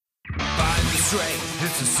strength,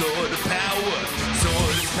 it's a sword of power.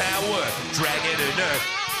 Sword is power, dragon and earth.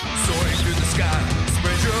 Soaring through the sky,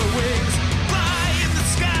 spread your wings. Fly in the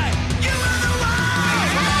sky, you are the one.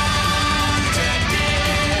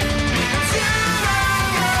 Protected, because you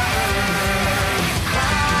are Earth.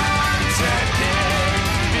 Protected,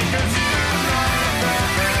 because you are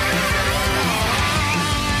Earth.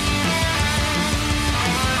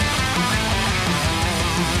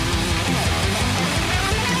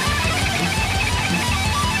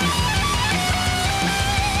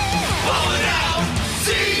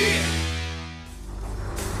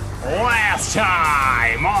 Last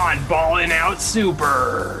time on Ballin' Out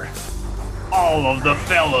Super, all of the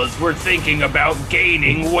fellas were thinking about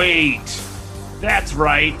gaining weight. That's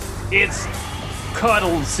right, it's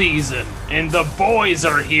cuddle season, and the boys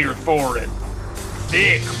are here for it.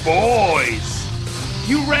 Thick boys.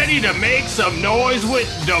 You ready to make some noise with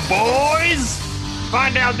the boys?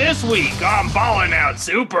 Find out this week on Ballin' Out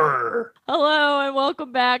Super. Hello and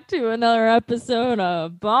welcome back to another episode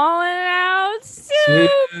of Ballin' Out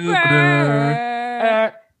Super.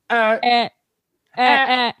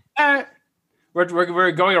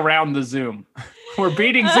 We're going around the Zoom. We're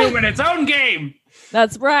beating Zoom in its own game.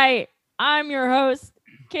 That's right. I'm your host,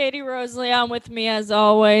 Katie Rosalie. On with me, as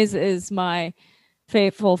always, is my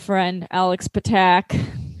faithful friend, Alex Patak.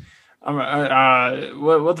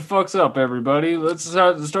 What the fuck's up, everybody? Let's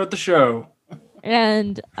start the show.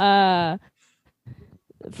 And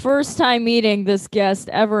first time meeting this guest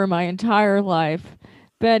ever in my entire life,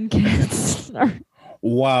 Ben Kitzner.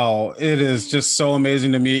 Wow, it is just so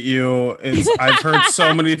amazing to meet you. I've heard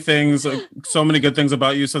so many things, so many good things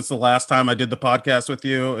about you since the last time I did the podcast with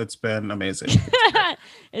you. It's been amazing.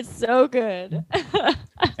 It's so good.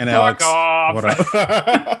 And Alex, off. what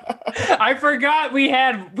up? I forgot we've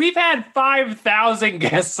had 5,000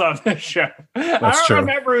 guests on the show. That's I don't true.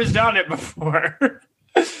 remember who's done it before.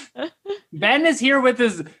 Ben is here with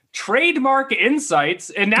his trademark insights,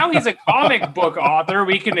 and now he's a comic book author.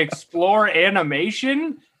 We can explore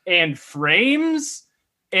animation and frames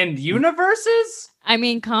and universes. I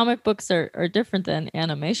mean, comic books are different than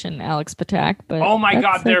animation, Alex Patak, but Oh my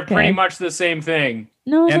God, they're okay. pretty much the same thing.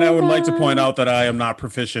 No, And I they're would like to not. point out that I am not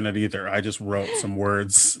proficient at either. I just wrote some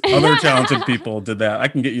words. Other talented people did that. I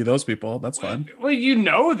can get you those people. That's fine. Well, you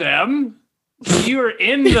know them. You're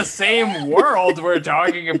in the same world we're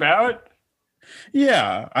talking about.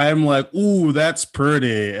 Yeah, I'm like, ooh, that's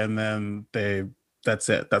pretty. And then that's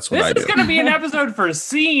it. That's what I This do. is going to be an episode for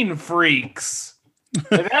scene freaks.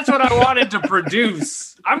 And that's what I wanted to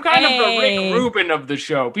produce. I'm kind of the Rick Rubin of the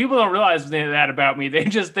show. People don't realize that about me. They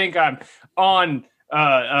just think I'm on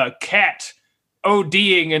Cat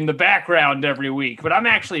ODing in the background every week, but I'm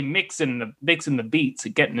actually mixing the beats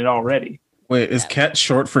and getting it all ready. Wait, is ket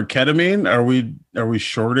short for ketamine? Are we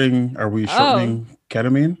shortening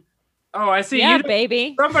ketamine? Oh, I see. Yeah,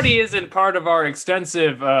 baby. Somebody isn't part of our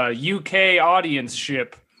extensive UK audience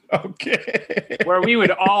ship. Okay. Where we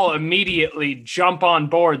would all immediately jump on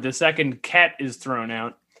board the second cat is thrown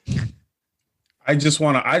out. I just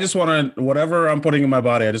want to, whatever I'm putting in my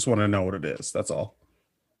body, I just want to know what it is. That's all.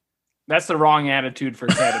 That's the wrong attitude for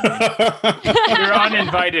ketamine. You're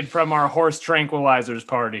uninvited from our horse tranquilizers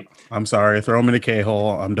party. I'm sorry. Throw me in a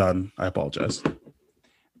K-hole. I'm done. I apologize.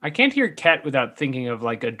 I can't hear cat without thinking of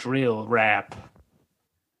like a drill rap.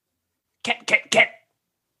 Cat, cat, cat.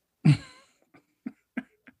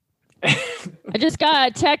 I just got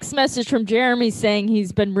a text message from Jeremy saying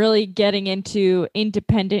he's been really getting into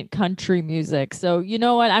independent country music. So you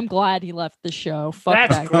know what? I'm glad he left the show. Fuck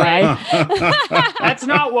That's that guy. That's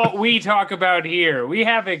not what we talk about here. We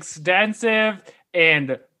have extensive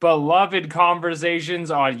and beloved conversations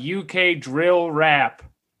on UK drill rap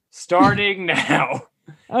starting now.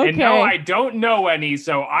 Okay. And no, I don't know any,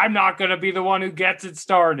 so I'm not going to be the one who gets it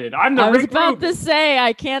started. I'm the I was Rick about Rubin. to say,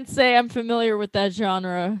 I can't say I'm familiar with that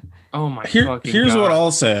genre. Oh my fucking Here's God. what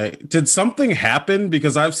I'll say. Did something happen?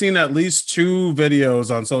 Because I've seen at least 2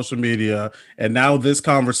 videos on social media, and now this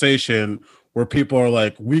conversation where people are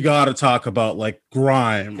like, we got to talk about like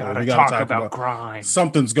grime. Or Gotta we got to talk about grime.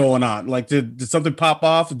 Something's going on. Like, did something pop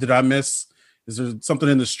off? Did I miss? Is there something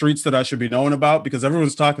in the streets that I should be knowing about? Because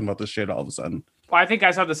everyone's talking about this shit all of a sudden. Well, I think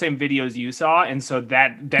I saw the same videos you saw, and so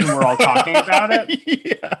then we're all talking about it.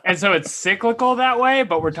 Yeah. And so it's cyclical that way,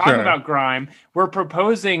 but we're talking Sure. about grime. We're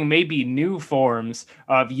proposing maybe new forms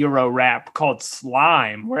of Euro rap called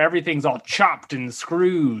slime, where everything's all chopped and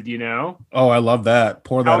screwed, you know? Oh, I love that.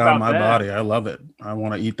 Pour How that on about my that? body. I love it. I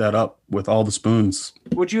want to eat that up with all the spoons.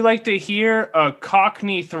 Would you like to hear a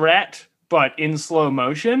Cockney threat, but in slow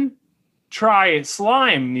motion? Try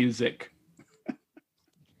slime music.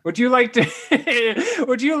 Would you like to?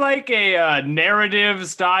 Would you like a narrative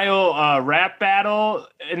style rap battle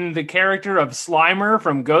in the character of Slimer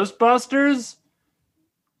from Ghostbusters?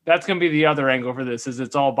 That's gonna be the other angle for this. Is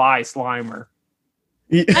it's all by Slimer.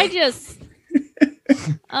 I just,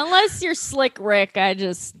 unless you're Slick Rick, I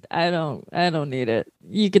don't need it.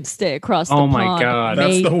 You could stay across the Oh my pond, God. That's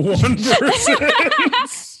mate. the one person.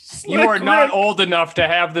 You are not old enough to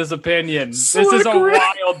have this opinion. This is Slick a Rick.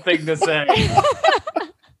 wild thing to say.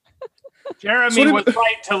 Jeremy was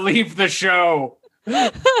right to leave the show.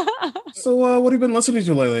 So, what have you been listening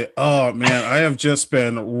to lately? Oh man, I have just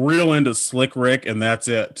been real into Slick Rick, and that's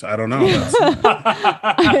it. I don't know.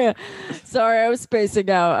 Sorry, I was spacing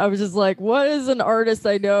out. I was just like, what is an artist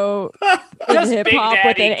I know in Just hip Big hop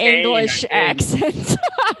with Daddy an Kane, English I think. accent?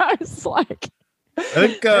 I was like, I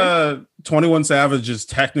think 21 Savage is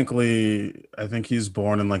technically, I think he's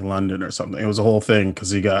born in like London or something. It was a whole thing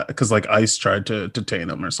because like ICE tried to detain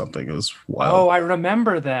him or something. It was wild. Oh, I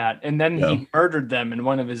remember that. And then Yeah. he murdered them in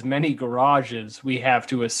one of his many garages, we have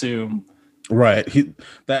to assume. Right.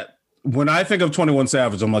 When I think of 21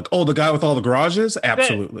 Savage, I'm like, oh, the guy with all the garages?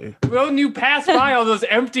 Absolutely. When you pass by all those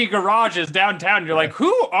empty garages downtown, you're like,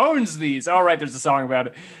 who owns these? All right, there's a song about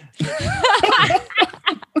it.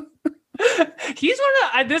 He's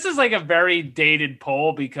one of this is like a very dated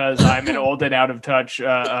poll because I'm an old and out of touch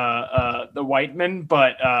the white man,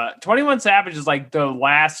 but 21 Savage is like the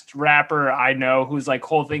last rapper I know whose like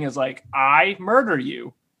whole thing is like, I murder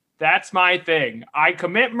you. That's my thing. I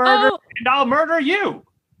commit murder and I'll murder you.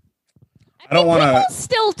 I don't want people to.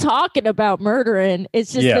 still talking about murdering.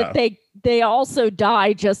 It's just Yeah. that they also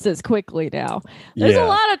die just as quickly now. There's Yeah. a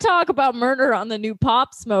lot of talk about murder on the new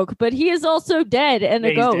Pop Smoke, but he is also dead and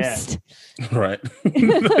a Yeah, he's ghost. Right.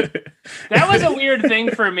 That was a weird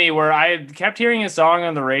thing for me where I kept hearing his song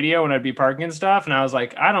on the radio when I'd be parking and stuff, and I was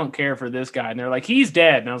like, I don't care for this guy. And they're like, he's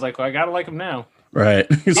dead. And I was like, well, I gotta like him now. Right.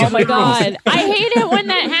 Oh my God. I hate it when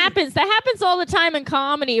that happens. That happens all the time in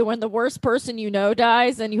comedy when the worst person you know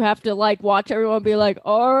dies and you have to like watch everyone be like,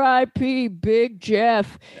 R.I.P. Big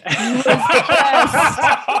Jeff. He was the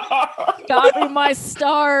best. Got me my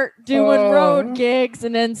start doing road gigs.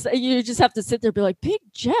 And then you just have to sit there and be like, Big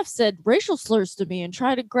Jeff said racial slurs to me and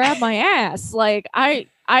try to grab my ass. Like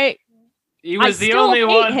He was the still only hate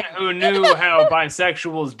one him. who knew how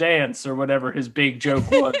bisexuals dance or whatever his big joke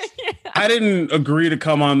was. I didn't agree to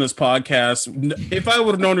come on this podcast. If I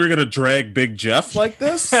would have known we were going to drag Big Jeff like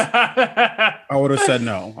this, I would have said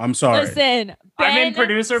no. I'm sorry. listen. I'm in Ben,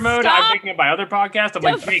 producer mode. stop I'm thinking of my other podcast. I'm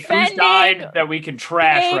like, hey, who's defending died that we can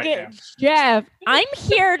trash right now? Big Jeff, I'm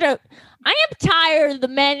here to. I am tired of the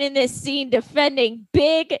men in this scene defending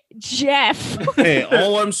Big Jeff. Hey,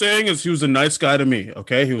 all I'm saying is he was a nice guy to me.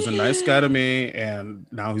 Okay, he was a nice guy to me, and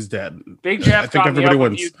now he's dead. Big I Jeff think got me everybody up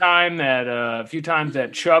wins. a few times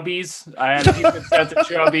at Chubby's. I had a few good sets at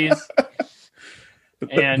Chubby's.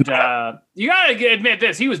 And you gotta admit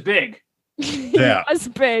this, he was big. Yeah. He was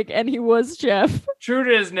big, and he was Jeff. True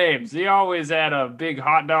to his names. He always had a big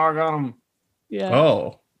hot dog on him. Yeah.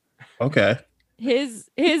 Oh, okay. His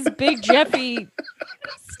Big Jeffy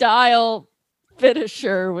style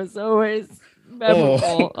finisher was always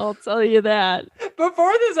memorable. I'll tell you that.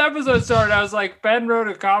 Before this episode started, I was like, Ben wrote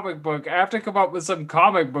a comic book. I have to come up with some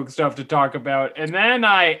comic book stuff to talk about. And then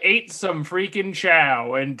I ate some freaking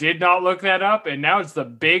chow and did not look that up. And now it's the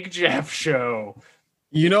Big Jeff show.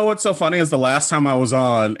 You know what's so funny is the last time I was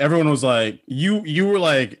on, everyone was like, you were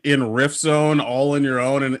like in riff zone, all in your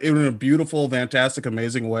own, and in a beautiful, fantastic,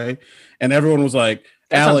 amazing way. And everyone was like,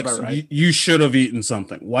 That sounds Alex, about right. you should have eaten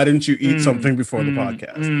something. Why didn't you eat something before the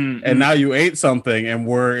podcast? And now you ate something, and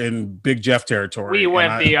we're in Big Jeff territory. We and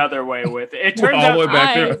went the other way with it. It we're turns all the way out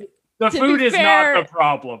back I- there. the To food be is fair- not the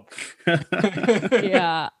problem.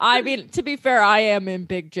 Yeah. I mean, to be fair, I am in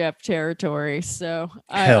Big Jeff territory. So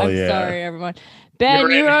Hell I'm yeah. sorry, everyone. Ben,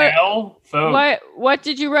 You're you in wrote, hell, folks. what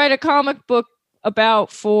did you write a comic book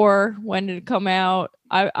about for? When did it come out?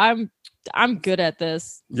 I'm good at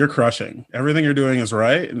this. You're crushing. Everything you're doing is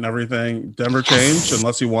right, and everything never change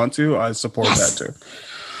unless you want to. I support that too.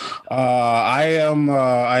 I'm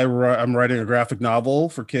writing a graphic novel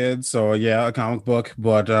for kids, so yeah, a comic book,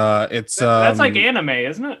 but it's That's like anime,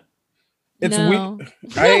 isn't it? it's No.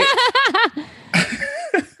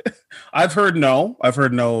 I've heard no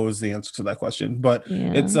is the answer to that question, but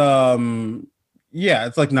Yeah. it's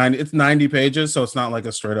it's like 90 pages, so it's not like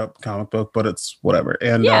a straight up comic book, but it's whatever.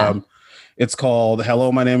 And Yeah. it's called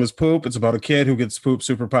Hello, My Name is Poop. It's about a kid who gets poop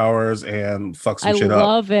superpowers and fucks some I shit up.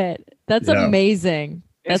 love it. That's Yeah. amazing.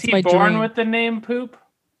 Is That's he my born dream. with the name Poop?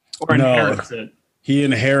 Or No. inherits it? He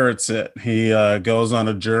inherits it. He goes on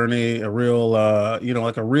a journey, a real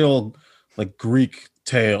like Greek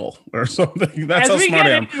tail or something. That's As how we smart I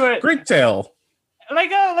get am. into it, Greek tail.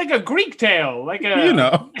 like a Greek tale, like a You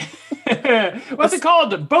know, what's it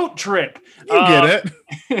called? Boat trip. you get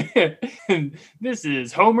it. This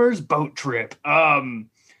is Homer's boat trip.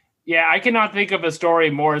 Yeah, I cannot think of a story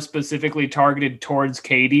more specifically targeted towards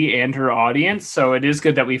Katie and her audience. So it is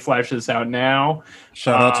good that we flesh this out now.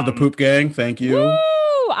 Shout out to the poop gang. Thank you. Woo!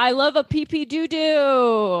 I love a pee pee doo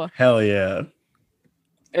doo. Hell yeah.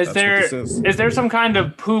 Is That's what this is there some kind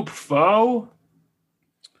of poop foe?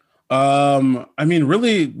 I mean,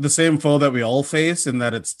 really the same foe that we all face in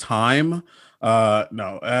that it's time.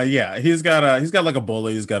 Yeah, he's got like a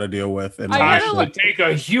bully he's got to deal with, and I Time gotta to look- take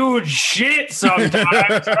a huge shit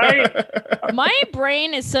sometimes, right? My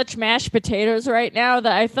brain is such mashed potatoes right now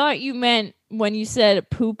that I thought you meant when you said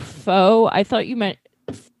poop pho, I thought you meant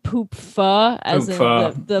poop pho as Poop in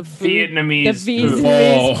pho. the food, Vietnamese the poop.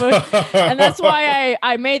 Vietnamese food. Oh. And that's why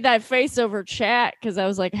I made that face over chat because I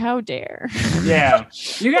was like, how dare. Yeah.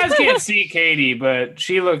 You guys can't see Katie, but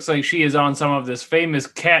she looks like she is on some of this famous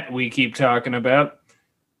cat we keep talking about.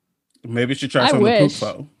 Maybe you should try I some of the poop wish.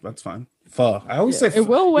 pho. That's fine. Pho. I always say It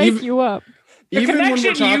will wake even, you up. The even when we're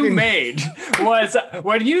connection you talking. made was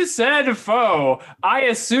when you said pho, I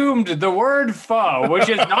assumed the word pho, which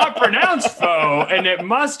is not pronounced pho, and it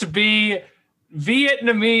must be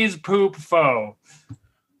Vietnamese poop pho.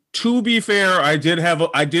 To be fair, I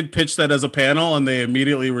did pitch that as a panel, and they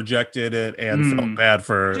immediately rejected it and felt bad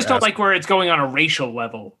for. Just don't like where it's going on a racial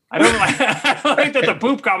level. I don't like that the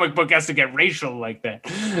poop comic book has to get racial like that.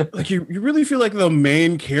 Like you really feel like the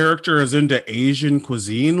main character is into Asian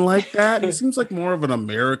cuisine like that. He seems like more of an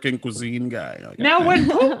American cuisine guy. Like, Now, when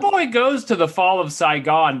Poop Boy goes to the Fall of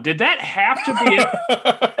Saigon, did that have to be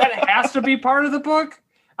that has to be part of the book?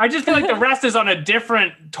 I just feel like the rest is on a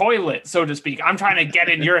different toilet, so to speak. I'm trying to get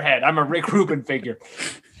in your head. I'm a Rick Rubin figure.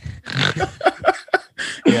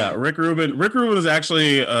 yeah, Rick Rubin. Rick Rubin is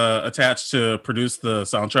actually attached to produce the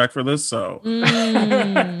soundtrack for this, so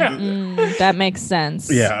That makes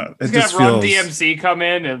sense. yeah, it He's just gonna Run feels. DMC come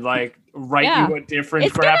in and like write Yeah. you a different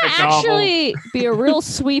It's gonna graphic novel. actually be a real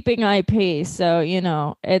sweeping IP. So,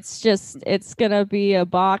 it's gonna be a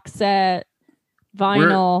box set,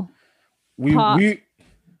 vinyl, we pop. we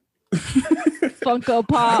Funko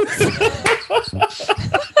Pops.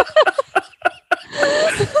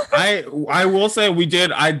 I will say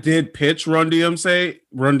I did pitch Run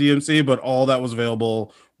DMC, but all that was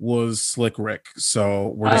available was Slick Rick. So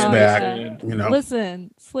we're just Oh, back, yeah.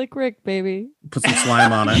 Listen, Slick Rick, baby. put some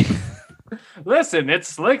slime on it. Listen, it's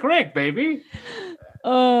Slick Rick, baby.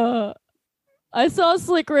 I saw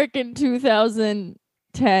Slick Rick in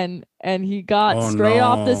 2010 and he got Oh, straight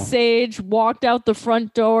off the no. stage, walked out the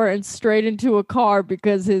front door and straight into a car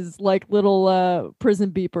because his like little prison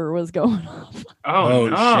beeper was going off. Oh, Oh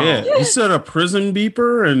no. shit! He said a prison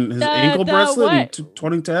beeper and his ankle the bracelet in what?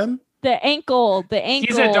 2010. The ankle.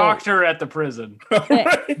 He's a doctor at the prison.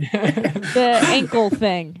 The ankle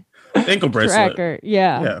thing. Ankle bracelet. Tracker.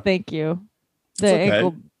 Yeah, Yeah. thank you. The It's okay.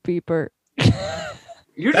 ankle beeper.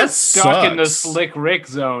 You're That just stuck in the sucks. Slick Rick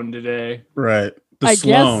zone today. Right. The I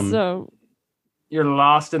Sloan. guess so. You're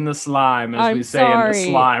lost in the slime, as I'm we say in sorry. the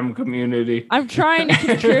slime community. I'm trying to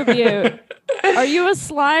contribute. Are you a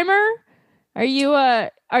slimer? Are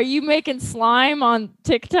you making slime on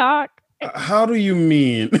TikTok? How do you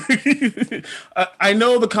mean? I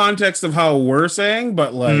know the context of how we're saying,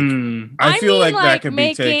 but like I feel mean, like that could be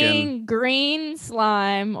making taken. green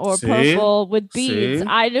slime or See? purple with beads. See?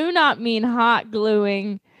 I do not mean hot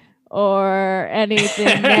gluing or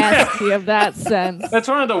anything nasty of that sense. That's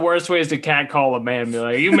one of the worst ways to catcall a man. Be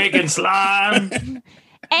like, you making slime?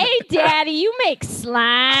 Hey, Daddy, you make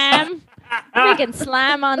slime? You making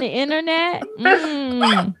slime on the internet?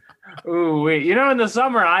 Mm. Ooh, wait. You know, in the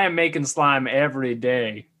summer, I am making slime every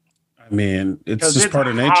day. I mean, it's Because just it's part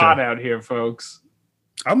of hot nature. out here, folks.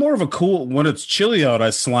 I'm more of a cool when it's chilly out.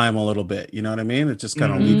 I slime a little bit. You know what I mean? It just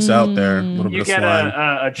kind of leaks out there. A little bit You of get slime.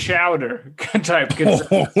 a chowder type.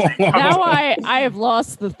 Now I have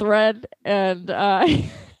lost the thread and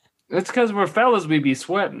It's because we're fellas, we be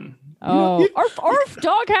sweating. or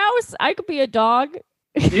doghouse. I could be a dog.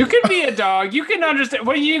 You can be a dog. You can understand.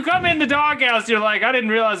 When you come in the doghouse, you're like, I didn't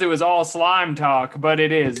realize it was all slime talk, but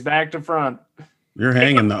it is. Back to front. You're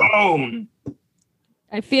hanging though. Bone.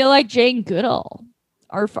 I feel like Jane Goodall.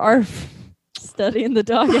 Arf. Studying the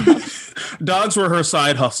doghouse. Dogs were her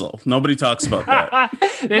side hustle. Nobody talks about that.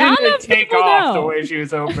 They Not didn't enough take people off the know. way she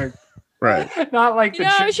was hoping. Right. Not like You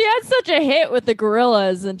the know, she had such a hit with the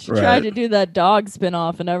gorillas and she Right. tried to do that dog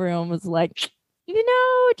spin-off and everyone was like,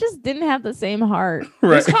 it just didn't have the same heart.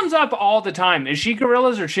 Right. This comes up all the time. Is she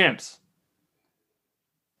gorillas or chimps?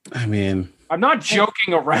 I mean, I'm not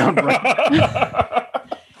joking around right now.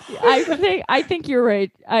 I think you're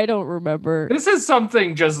right. I don't remember. This is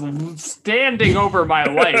something just standing over my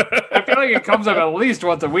life. I feel like it comes up at least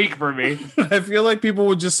once a week for me. I feel like people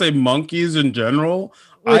would just say monkeys in general.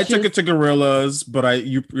 I took it to gorillas, but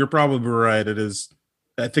you're probably right. It is.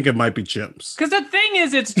 I think it might be chimps. Because the thing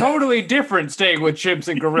is, it's totally different staying with chimps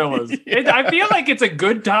and gorillas. I feel like it's a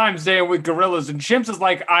good time staying with gorillas, and chimps is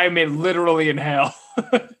like I'm literally in hell.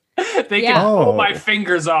 They can pull my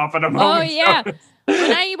fingers off at a moment. Oh yeah.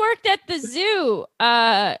 When I worked at the zoo,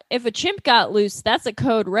 if a chimp got loose, that's a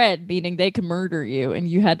code red, meaning they could murder you, and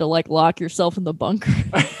you had to like lock yourself in the bunker.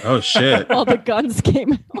 Oh shit! While the guns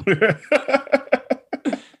came out.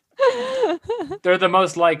 They're the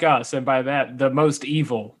most like us, and by that, the most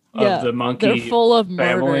evil of the monkey. They're full of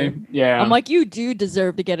family. murder. Yeah, I'm like, you do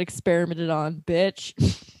deserve to get experimented on, bitch.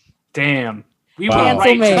 Damn. We Wow. were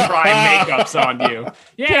right to try makeups on you.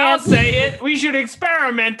 Yeah, Cancel. I'll say it. We should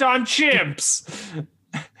experiment on chimps.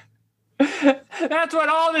 That's what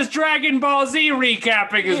all this Dragon Ball Z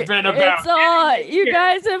recapping has been about. It's all you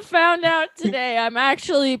guys have found out today. I'm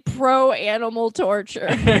actually pro animal torture.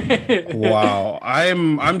 Wow,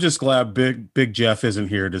 I'm just glad Big Jeff isn't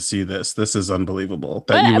here to see this. This is unbelievable.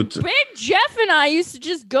 Big Jeff and I used to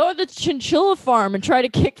just go to the chinchilla farm and try to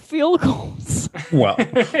kick field goals. Well,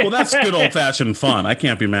 that's good old fashioned fun. I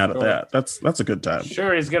can't be mad at that. That's a good time.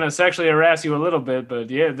 Sure, he's gonna sexually harass you a little bit,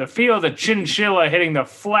 but yeah, the feel of the chinchilla hitting the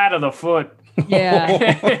flat of the foot. Yeah.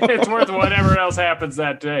 It's worth whatever else happens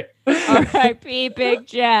that day. R.I.P. Big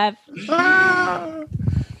Jeff.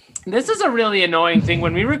 This is a really annoying thing.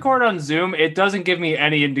 When we record on Zoom, it doesn't give me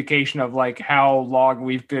any indication of like how long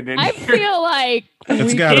we've been in I here. feel like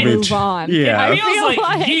It's we gotta can be move on. yeah. It feels feel like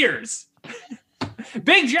like- years.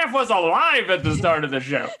 Big Jeff was alive at the start of the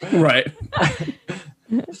show. Right.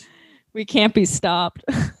 We can't be stopped.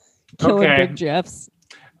 Killing Okay. Big Jeffs.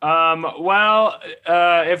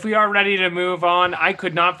 If we are ready to move on, I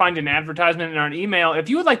could not find an advertisement in our email. If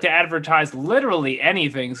you would like to advertise literally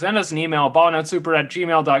anything, send us an email,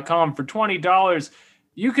 balloutsuper@gmail.com for $20.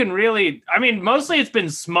 You can really, I mean, mostly it's been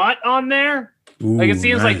smut on there. Like it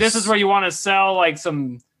seems like this is where you want to sell like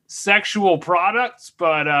some sexual products,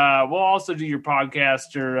 but we'll also do your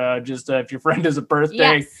podcast or just if your friend has a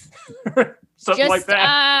birthday, something like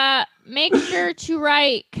that. Make sure to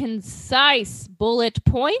write concise bullet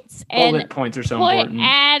points Bullet and points are so put important.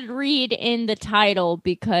 ad read in the title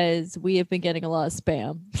because we have been getting a lot of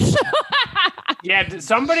spam. Yeah,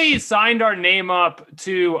 somebody signed our name up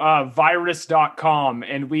to virus.com,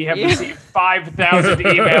 and we have received 5,000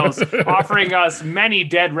 emails offering us many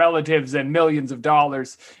dead relatives and millions of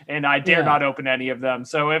dollars, and I dare not open any of them.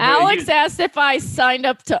 So if Alex asked if I signed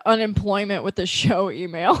up to unemployment with the show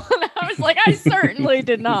email, and I was like, I certainly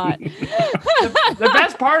did not. the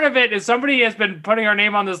best part of it is somebody has been putting our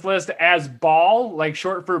name on this list as Ball, like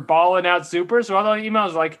short for Ballin' Out Super. So all the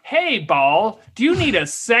emails are like, hey, Ball, do you need a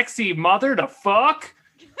sexy mother to fuck?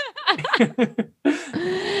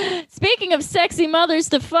 Speaking of sexy mothers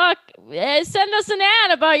to fuck, send us an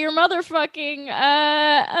ad about your motherfucking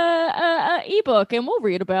ebook, and we'll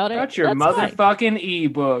read about it. That's your That's fine. motherfucking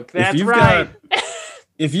ebook. That's you've right.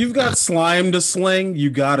 If you've got slime to sling,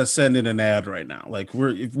 you gotta send in an ad right now. Like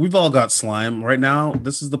if we've all got slime right now.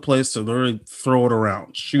 This is the place to literally throw it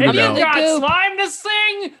around, shoot If it you've out. got goop. slime to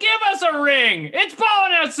sing, give us a ring. It's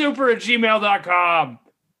balloutsuper@gmail.com.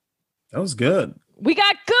 That was good. We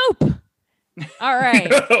got goop. All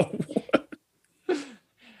right.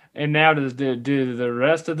 And now to do the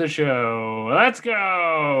rest of the show. Let's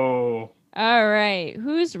go. All right.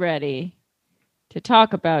 Who's ready to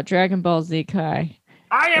talk about Dragon Ball Z Kai?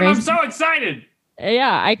 I am. I'm so excited.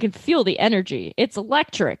 Yeah, I can feel the energy. It's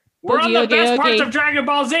electric. We're on the Boogie, best oogie, parts oogie. of Dragon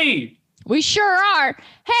Ball Z. We sure are.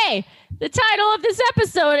 Hey, the title of this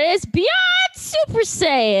episode is Beyond Super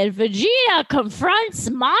Saiyan. Vegeta confronts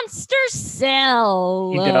Monster Cell.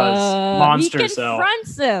 He does. Monster he Cell.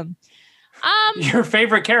 confronts him. Your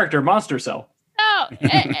favorite character, Monster Cell. So,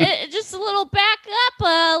 just a little back up.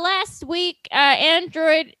 Last week,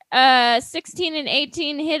 Android 16 and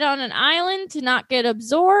 18 hit on an island to not get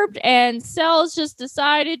absorbed, and Cell's just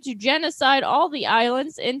decided to genocide all the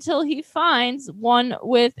islands until he finds one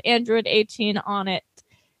with Android 18 on it.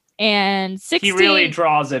 And 16... He really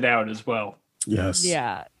draws it out as well. Yes.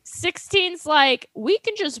 Yeah. 16's like, we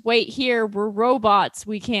can just wait here. We're robots.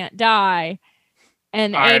 We can't die.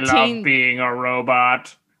 And I 18... love being a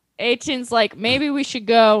robot. 18's like, maybe we should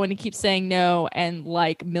go, and he keeps saying no, and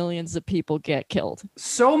like millions of people get killed.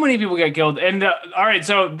 So many people get killed. And all right,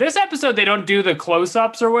 so this episode, they don't do the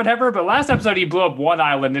close-ups or whatever, but last episode, he blew up one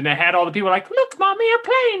island, and it had all the people like, look, mommy, a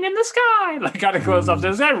plane in the sky, like kind of close-ups.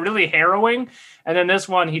 Is that really harrowing? And then this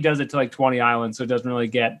one, he does it to like 20 islands, so it doesn't really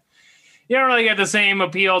get... You don't really get the same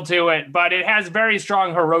appeal to it, but it has very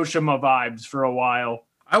strong Hiroshima vibes for a while.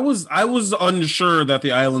 I was unsure that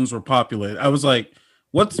the islands were populated. I was like,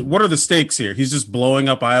 what are the stakes here? He's just blowing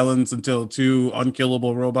up islands until 2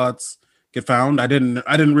 unkillable robots get found. I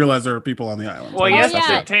didn't realize there were people on the island. Well, yes,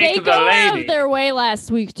 to take they the go out lady. of their way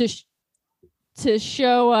last week to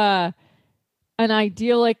show an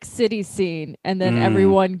idyllic city scene, and then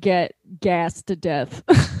everyone get gassed to death.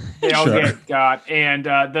 They all get got. And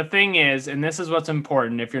the thing is, and this is what's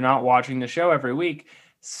important if you're not watching the show every week,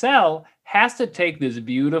 Cell has to take this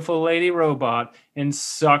beautiful lady robot and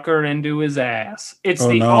suck her into his ass. It's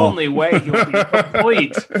only way he'll be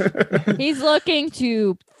complete. He's looking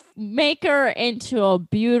to make her into a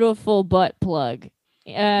beautiful butt plug.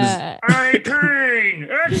 18!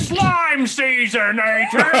 It's slime season,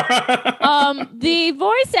 18! The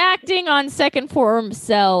voice acting on second form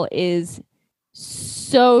Cell is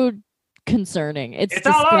so concerning. It's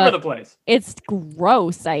all over the place. It's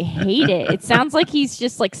gross. I hate it. It sounds like he's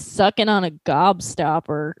just like sucking on a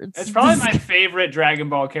gobstopper. It's probably my favorite Dragon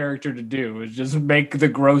Ball character to do, is just make the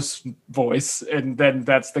gross voice, and then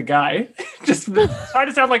that's the guy. Just try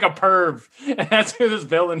to sound like a perv, and that's who this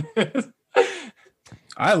villain is.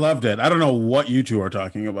 I loved it. I don't know what you two are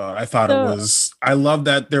talking about. I love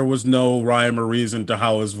that there was no rhyme or reason to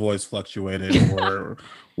how his voice fluctuated or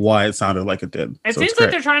why it sounded like it did. It seems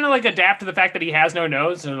like they're trying to like adapt to the fact that he has no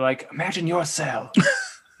nose. They're like, imagine your Cell.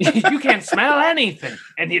 You can't smell anything,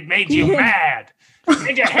 and it made you mad. It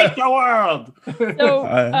made you hate the world.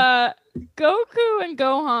 So Goku and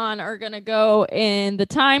Gohan are gonna go in the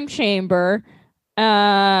time chamber,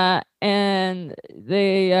 and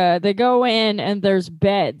they go in, and there's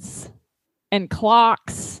beds and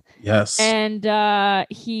clocks. Yes. And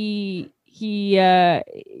Gohan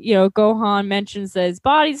mentions that his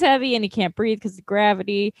body's heavy and he can't breathe because of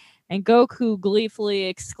gravity. And Goku gleefully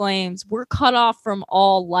exclaims, "We're cut off from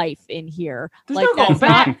all life in here." There's like, no going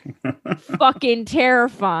back. Fucking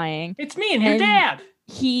terrifying. It's me and your dad.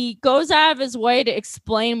 He goes out of his way to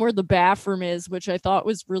explain where the bathroom is, which I thought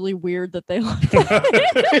was really weird that they left.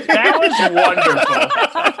 That was wonderful.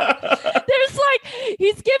 There's like,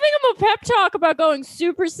 he's giving him a pep talk about going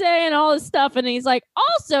Super Saiyan and all this stuff, and he's like,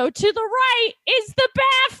 also to the right is the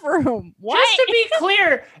bathroom. What? Just to be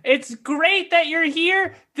clear, it's great that you're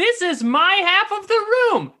here. This is my half of the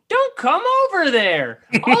room. Don't come over there.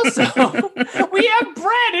 Also, we have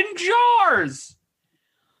bread in jars.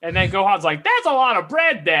 And then Gohan's like, that's a lot of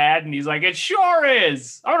bread, Dad. And he's like, it sure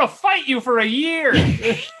is. I'm going to fight you for a year.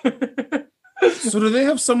 So do they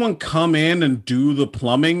have someone come in and do the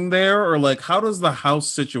plumbing there? Or like, how does the house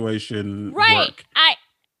situation work?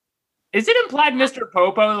 Is it implied Mr.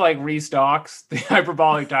 Popo like restocks the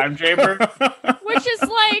hyperbolic time chamber? Which is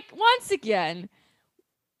like, once again,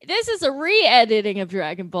 this is a re-editing of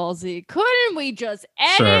Dragon Ball Z. Couldn't we just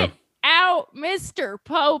edit out Mr.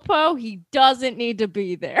 Popo? He doesn't need to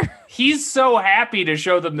be there. He's so happy to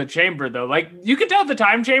show them the chamber, though. Like, you can tell the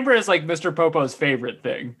time chamber is like Mr. Popo's favorite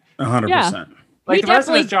thing. 100%. Like, the rest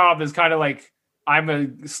of his job is kind of like, I'm a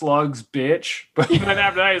slug's bitch. But then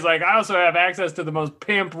after that, he's like, I also have access to the most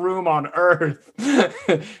pimp room on Earth.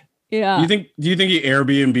 Yeah. Do you think he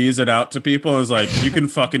Airbnbs it out to people and is like, you can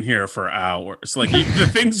fucking hear for hours? Like the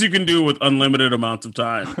things you can do with unlimited amounts of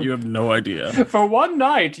time, you have no idea. For one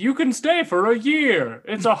night, you can stay for a year.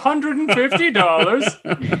 It's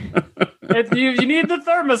 $150. You need the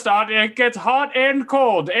thermostat. It gets hot and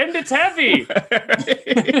cold, and it's heavy.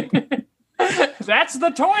 That's the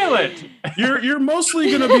toilet. You're mostly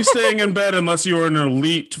going to be staying in bed unless you're an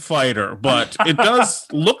elite fighter, but it does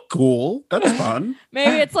look cool. That's fun.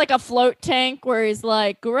 Maybe it's like a float tank where he's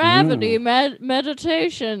like, gravity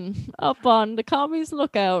meditation up on the Kami's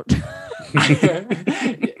lookout.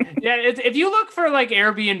 Yeah, if you look for like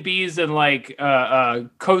Airbnbs in like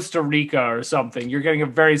Costa Rica or something, you're getting a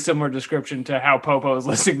very similar description to how Popo is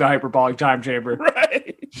listing the hyperbolic time chamber.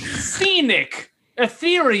 Right. Scenic.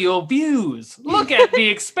 Ethereal views. Look at the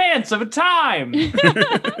expanse of time.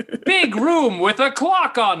 Big room with a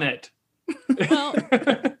clock on it. Well,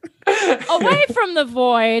 away from the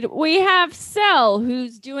void, we have Cell,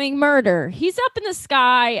 who's doing murder. He's up in the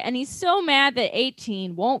sky, and he's so mad that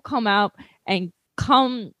 18 won't come out and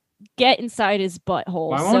come get inside his butthole.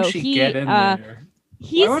 Why won't she get in there?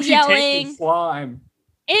 He's Why won't yelling. she take the slime?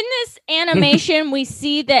 In this animation, we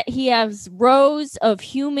see that he has rows of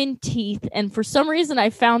human teeth, and for some reason, I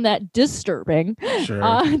found that disturbing. Sure.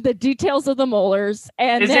 The details of the molars,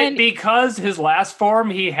 and Is then it because his last form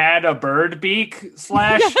he had a bird beak /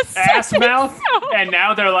 Yes, I ass think mouth, so. and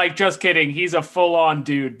now they're like, just kidding, he's a full-on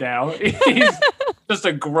dude now. He's just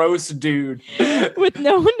a gross dude. with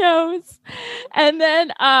no nose, and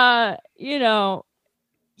then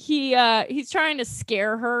he's trying to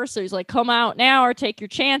scare her, so he's like, come out now or take your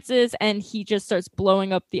chances, and he just starts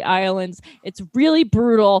blowing up the islands. It's really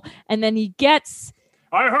brutal, and then he gets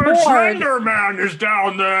I heard Bored. Slender Man is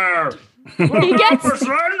down there. he gets For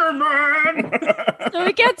Slender Man. so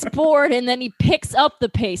he gets bored, and then he picks up the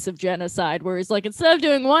pace of genocide, where he's like, instead of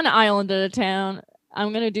doing one island at a town,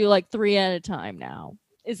 I'm gonna do like 3 at a time now.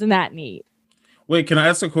 Isn't that neat? Wait, can I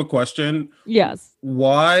ask a quick question? Yes.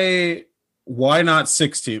 Why not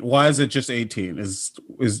 16? Why is it just 18?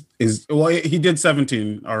 Well, he did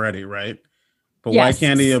 17 already, right? But why Yes.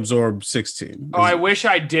 can't he absorb 16? Oh, I wish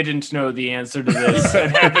I didn't know the answer to this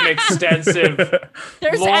and have an extensive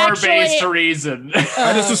There's lore-based actually reason.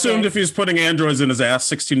 I just assumed okay. if he's putting androids in his ass,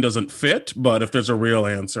 16 doesn't fit. But if there's a real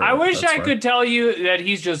answer, I wish that's I fine. could tell you that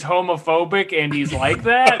he's just homophobic and he's like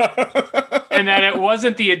that, and that it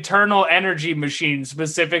wasn't the internal energy machine,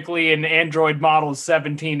 specifically in Android models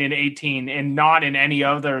 17 and 18, and not in any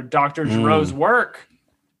other Dr. Giroux's work.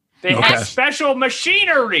 They Okay. have special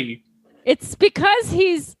machinery. It's because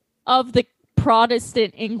he's of the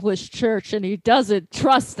Protestant English church and he doesn't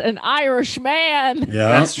trust an Irish man.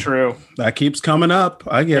 Yeah, That's true. that keeps coming up.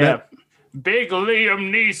 I get Yeah. it. Big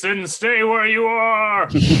Liam Neeson, stay where you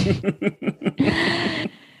are.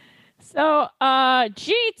 So,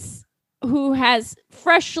 Jeets, who has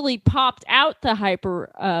freshly popped out the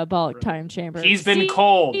hyperbolic time chamber, He's been see-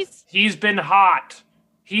 cold. he's- He's been hot.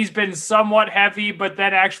 He's been somewhat heavy, but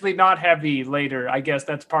then actually not heavy later. I guess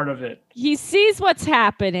that's part of it. He sees what's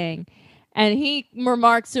happening and he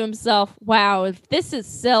remarks to himself, wow, if this is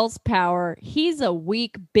Cell's power, he's a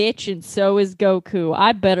weak bitch and so is Goku.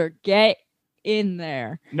 I better get in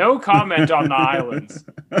there. No comment on the islands.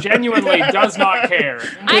 Genuinely does not care.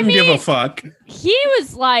 Couldn't give a fuck. He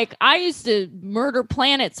was like, I used to murder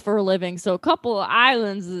planets for a living, so a couple of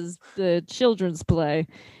islands is the children's play.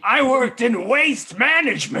 I worked in waste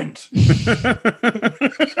management.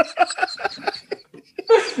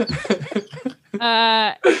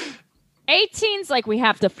 18's like, we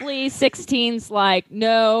have to flee. 16's like,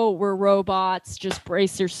 no, we're robots. Just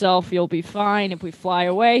brace yourself. You'll be fine. If we fly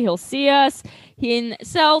away, he'll see us.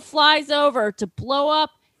 Cell flies over to blow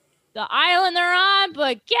up the island they're on,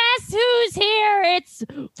 but guess who's here? It's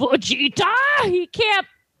Vegeta. He can't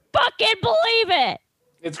fucking believe it.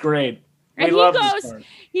 It's great. We And love this part.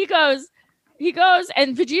 he goes,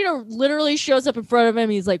 and Vegeta literally shows up in front of him.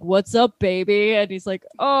 He's like, "What's up, baby?" And he's like,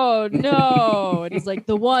 "Oh no!" And he's like,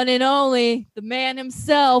 "The one and only, the man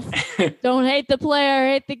himself. Don't hate the player,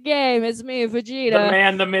 hate the game. It's me, Vegeta." The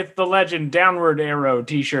man, the myth, the legend, downward arrow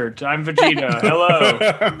t-shirt. I'm Vegeta. Hello.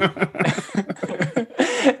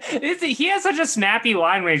 He has such a snappy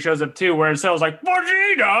line when he shows up too, where Cell's like,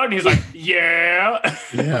 Vegeta, and he's like, yeah.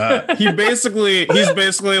 Yeah, he's basically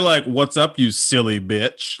like, "What's up, you silly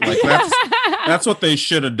bitch?" Like that's what they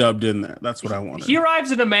should have dubbed in there. That's what I wanted. He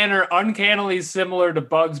arrives in a manner uncannily similar to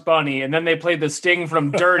Bugs Bunny, and then they play the sting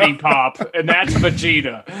from Dirty Pop, and that's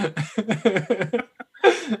Vegeta.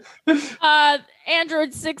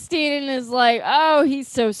 Android 16 is like, "Oh, he's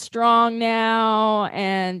so strong now,"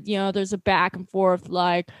 and there's a back and forth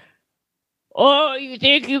like, "Oh, you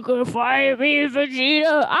think you can fight me,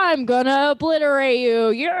 Vegeta? I'm gonna obliterate you.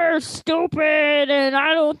 You're stupid, and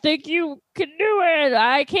I don't think you can do it.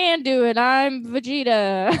 I can do it. I'm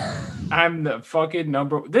Vegeta." I'm the fucking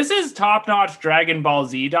number. This is top-notch Dragon Ball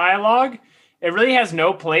Z dialogue. It really has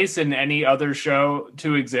no place in any other show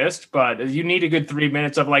to exist, but you need a good 3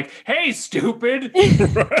 minutes of like, "Hey, stupid,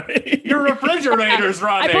 Right. your refrigerator's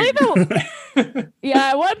running." I believe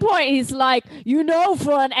at one point he's like,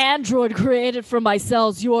 "For an android created from my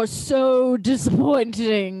cells, you are so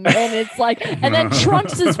disappointing." And it's like, and then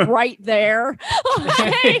Trunks is right there.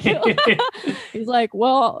 He's like,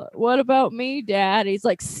 "Well, what about me, Dad?" He's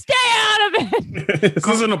like, "Stay out of it. This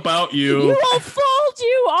isn't about You you. will fold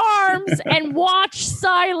you arms and watch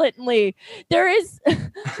silently." There is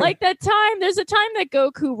like there's a time that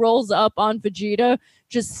Goku rolls up on Vegeta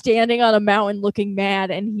just standing on a mountain looking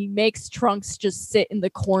mad, and he makes Trunks just sit in the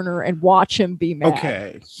corner and watch him be mad.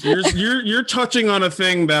 Okay, you're touching on a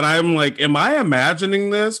thing that I'm like, am I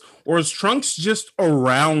imagining this, or is Trunks just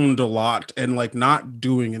around a lot and like not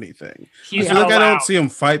doing anything? He's I feel like I don't see him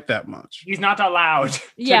fight that much. He's not allowed.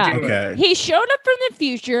 Yeah. Okay. He showed up from the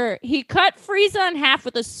future. He cut Frieza in half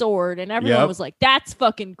with a sword, and everyone was like, "That's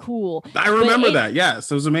fucking cool." I remember that.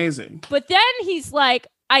 Yes, it was amazing. But then he's like,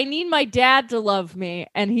 I need my dad to love me.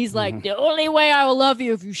 And he's like, the only way I will love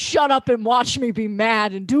you if you shut up and watch me be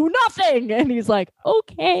mad and do nothing. And he's like,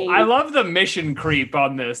 okay. I love the mission creep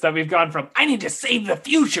on this, that we've gone from, I need to save the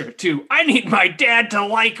future, to, I need my dad to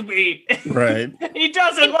like me. Right. He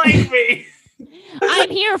doesn't like me.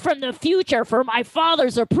 I'm here from the future for my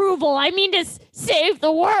father's approval. I mean to save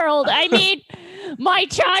the world. I mean, my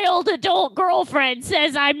child adult girlfriend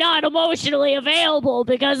says I'm not emotionally available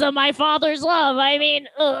because of my father's love. I mean,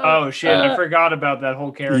 oh shit! I forgot about that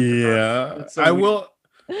whole character. Yeah, so I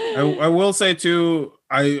will say too.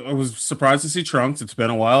 I was surprised to see Trunks. It's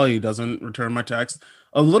been a while. He doesn't return my text.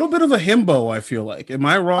 A little bit of a himbo, I feel like. Am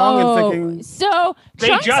I wrong in thinking? So They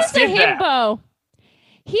Trunks just is a did that. himbo.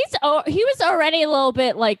 He was already a little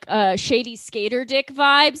bit like shady skater dick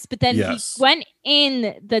vibes, but then he went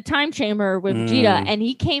in the time chamber with Vegeta, and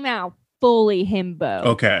he came out fully himbo.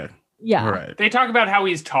 Okay. Yeah. All right. They talk about how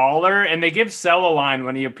he's taller, and they give Cell a line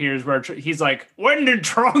when he appears where he's like, "When did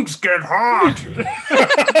Trunks get hot?"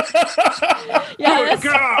 Yeah, oh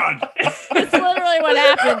God! That's literally what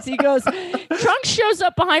happens. He goes, Trunks shows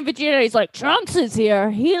up behind Vegeta. He's like, Trunks is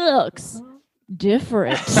here. He looks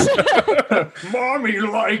different. Mommy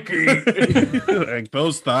likey. Like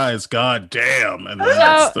those thighs, god damn. And then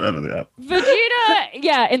that's the end of that.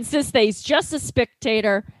 Vegeta, insists that he's just a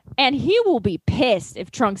spectator, and he will be pissed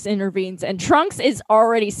if Trunks intervenes. And Trunks is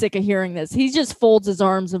already sick of hearing this. He just folds his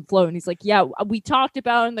arms and float. And he's like, yeah, we talked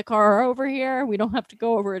about it in the car over here. We don't have to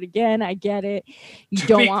go over it again. I get it. You To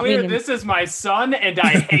don't be want clear, me to... this is my son, and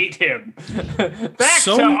I hate him. Back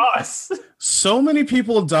to us. So many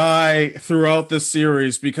people die throughout this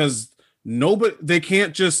series because they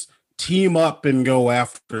can't just team up and go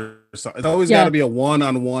after something. It's always got to be a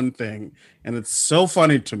one-on-one thing, and it's so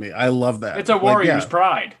funny to me. I love that. It's a warrior's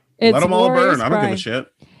pride. It's Let them all warrior's burn. I don't give pride. a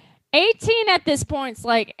shit. 18 at this point is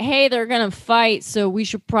like, hey, they're gonna fight, so we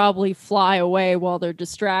should probably fly away while they're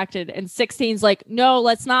distracted. And 16's like, no,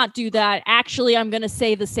 let's not do that. Actually, I'm gonna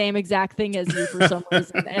say the same exact thing as you for some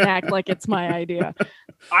reason and act like it's my idea.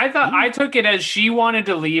 I took it as she wanted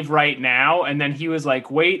to leave right now, and then he was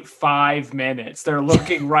like, wait 5 minutes. They're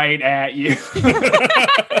looking right at you.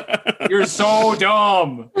 You're so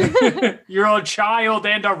dumb. You're a child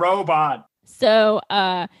and a robot. So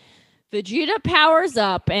Vegeta powers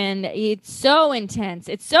up, and it's so intense.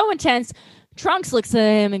 It's so intense. Trunks looks at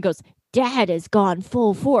him and goes, Dad has gone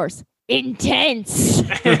full force. Intense.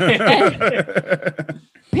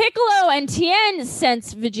 Piccolo and Tien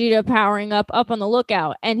sense Vegeta powering up on the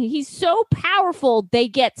lookout, and he's so powerful they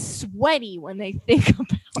get sweaty when they think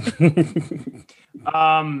about it.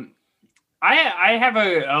 I have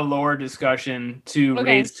a lore discussion to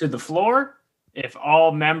raise to the floor, if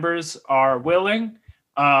all members are willing.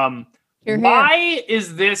 Why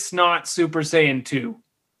is this not Super Saiyan 2?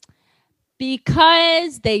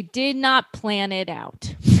 Because they did not plan it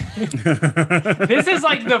out. This is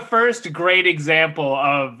like the first great example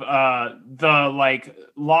of the like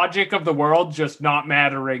logic of the world just not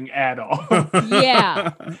mattering at all.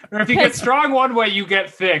 Yeah. Or if you get strong one way, you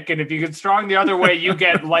get thick, and if you get strong the other way, you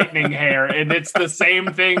get lightning hair, and it's the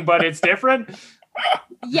same thing, but it's different.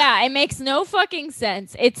 Yeah, it makes no fucking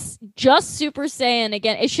sense. It's just Super Saiyan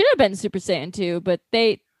again. It should have been Super Saiyan 2, but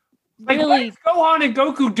they Like, really... what is Gohan and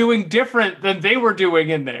Goku doing different than they were doing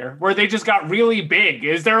in there, where they just got really big?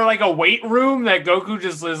 Is there like a weight room that Goku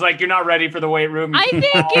just is like, you're not ready for the weight room? I think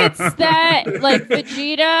it's that like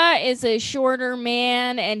Vegeta is a shorter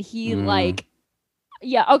man, and he like...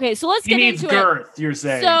 Yeah, okay, so let's He get needs into girth, you're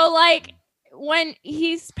saying. So like... when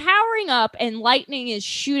he's powering up and lightning is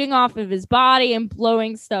shooting off of his body and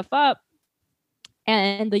blowing stuff up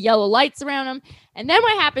and the yellow lights around him. And then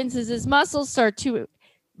what happens is his muscles start to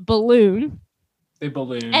balloon. They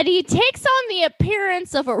balloon. And he takes on the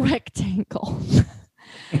appearance of a rectangle.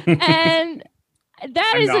 And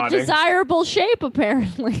that is a desirable shape,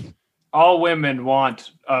 apparently. All women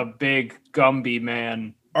want a big Gumby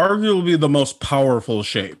man. Arguably the most powerful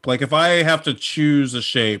shape. Like if I have to choose a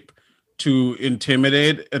shape to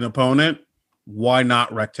intimidate an opponent, why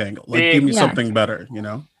not rectangle? Like, give me something better, you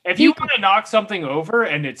know? If you want to knock something over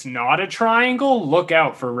and it's not a triangle, look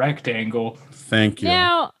out for rectangle. Thank you.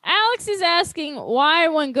 Now, Alex is asking why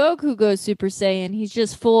when Goku goes Super Saiyan, he's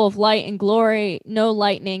just full of light and glory, no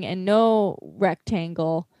lightning and no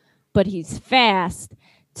rectangle, but he's fast.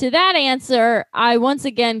 To that answer, I once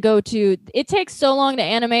again go to, it takes so long to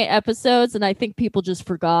animate episodes, and I think people just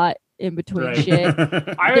forgot in between Right. shit.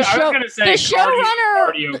 I was going to say the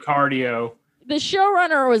showrunner- cardio. The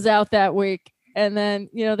showrunner was out that week, and then,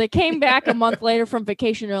 they came back a month later from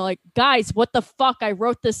vacation. They're like, guys, what the fuck? I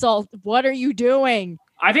wrote this all. What are you doing?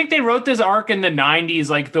 I think they wrote this arc in the 90s,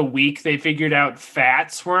 like the week they figured out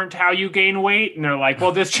fats weren't how you gain weight. And they're like,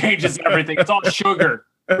 well, this changes everything. It's all sugar.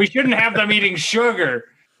 We shouldn't have them eating sugar.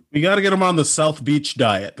 We got to get them on the South Beach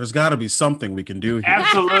diet. There's got to be something we can do here.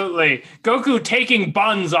 Absolutely. Goku taking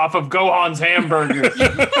buns off of Gohan's hamburger.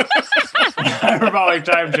 Hyperbolic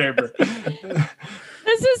time chamber.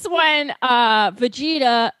 This is when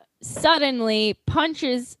Vegeta suddenly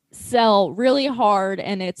punches Cell really hard,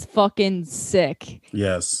 and it's fucking sick.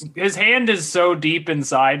 Yes. His hand is so deep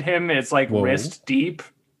inside him, it's like Whoa. wrist deep.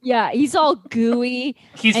 Yeah, he's all gooey.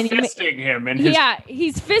 He's And fisting him. And his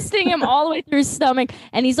He's fisting him all the way through his stomach,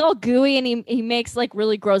 and he's all gooey, and he makes like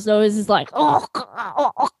really gross noises, like oh.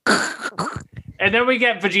 And then we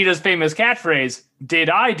get Vegeta's famous catchphrase, "Did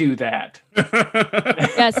I do that?"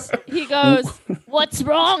 Yes, he goes, "What's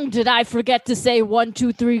wrong? Did I forget to say 1,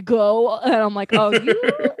 2, 3, go?" And I'm like, "Oh, you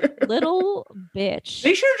little bitch."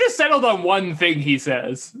 They should have just settled on one thing he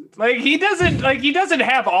says. He doesn't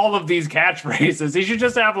have all of these catchphrases. He should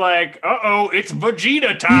just have "Uh-oh, it's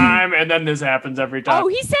Vegeta time," and then this happens every time. Oh,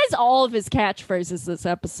 he says all of his catchphrases this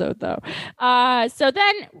episode, though. So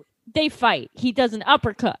then they fight. He does an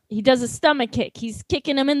uppercut. He does a stomach kick. He's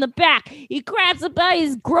kicking him in the back. He grabs him by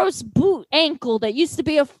his gross boot ankle that used to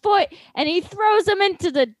be a foot, and he throws him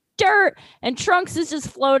into the dirt. And Trunks is just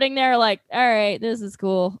floating there like, all right, this is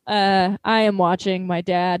cool. I am watching my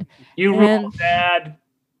dad. You And rule, Dad.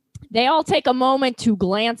 They all take a moment to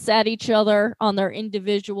glance at each other on their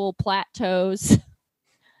individual plateaus.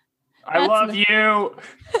 I love you.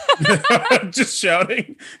 Just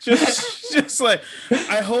shouting. Just like,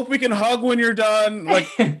 I hope we can hug when you're done. Like,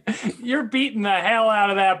 You're beating the hell out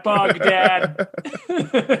of that bug, Dad.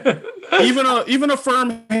 even a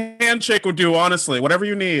firm handshake would do, honestly. Whatever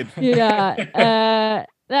you need. Yeah.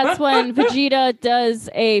 That's when Vegeta does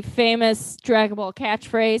a famous Dragon Ball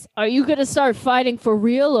catchphrase. Are you going to start fighting for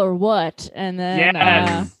real or what? And then,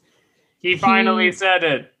 Yes. He finally said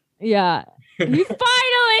it. yeah. He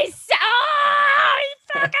finally said, oh,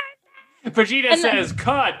 he fucking. Vegeta says,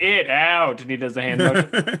 cut it out. And he does the hand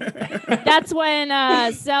motion. That's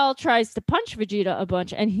when Cell tries to punch Vegeta a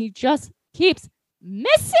bunch, and he just keeps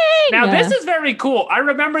missing. Now, this is very cool. I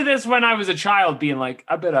remember this when I was a child being like,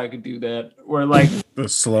 I bet I could do that. Where The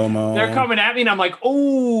slow-mo. they're coming at me and I'm like,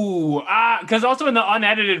 oh, because also in the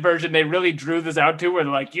unedited version, they really drew this out too, where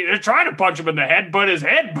they're like, you're trying to punch him in the head, but his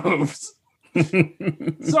head moves.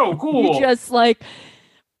 So cool. You just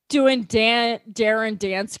doing Darren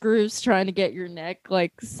dance grooves, trying to get your neck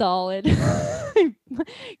solid.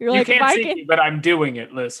 You're You can't see me, but I'm doing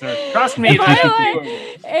it, listener. Trust me.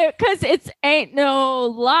 Because it's ain't no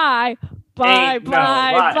lie. Bye, Ain't no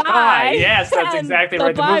bye, lie. bye. Bye. Yes, that's exactly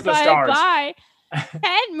right. The move the stars. Bye.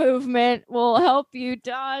 Head movement will help you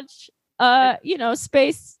dodge,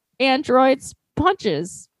 space androids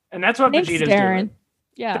punches. And that's what Thanks, Vegeta's Darren. doing.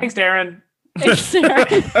 Yeah. Thanks, Darren. Thanks,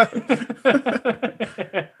 Darren.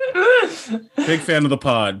 Big fan of the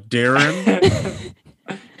pod. Darren?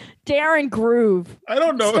 Darren Groove. I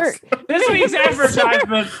don't know. Sir. This week's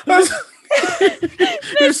advertisement.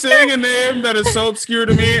 You're saying a name that is so obscure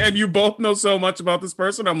to me, and you both know so much about this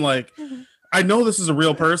person. I'm like, I know this is a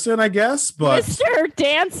real person, I guess, but Mr.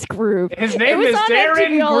 Dance Groove. His name was is on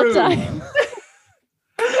Darren MTV all the Groove. time.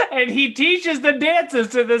 And he teaches the dances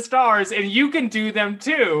to the stars, and you can do them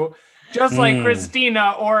too. Just like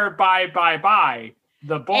Christina or Bye,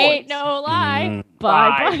 the boys. Ain't no lie.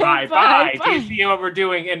 Bye, Bye. Do you see what we're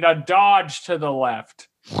doing? And a dodge to the left.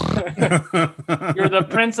 You're the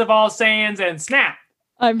Prince of all Saiyans and snap.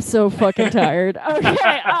 I'm so fucking tired.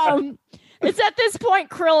 Okay. It's at this point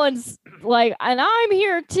Krillin's like, and I'm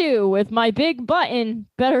here too with my big button.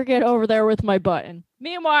 Better get over there with my button.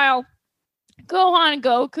 Meanwhile, Gohan and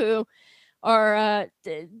Goku are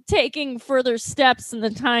taking further steps in the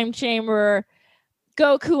time chamber.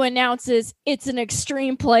 Goku announces it's an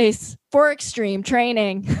extreme place for extreme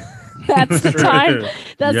training. That's the time.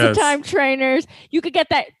 That's Yes. the time, trainers. You could get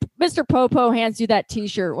that. Mr. Popo hands you that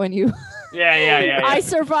T-shirt when you Yeah. I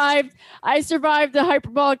survived the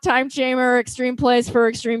hyperbolic time chamber extreme place for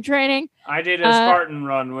extreme training. I did a Spartan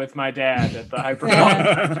run with my dad at the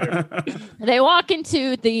hyperbolic. They walk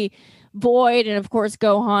into the void, and of course,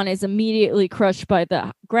 Gohan is immediately crushed by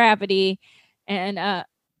the gravity. And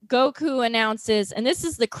Goku announces, and this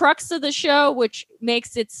is the crux of the show, which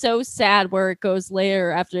makes it so sad where it goes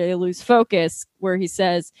later after they lose focus, where he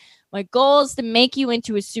says, my goal is to make you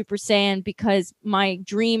into a Super Saiyan because my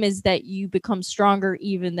dream is that you become stronger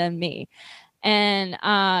even than me. And,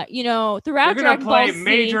 throughout You're going to Dragon play Ball Z,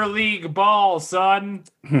 Major League Ball, son.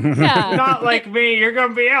 yeah. Not like me. You're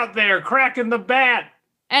going to be out there cracking the bat.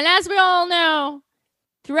 And as we all know,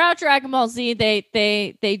 throughout Dragon Ball Z,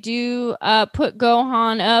 they do put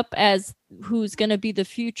Gohan up as who's going to be the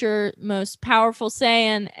future most powerful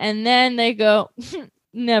Saiyan. And then they go...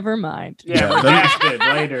 Never mind. Yeah, we dashed it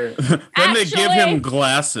later. Then they give him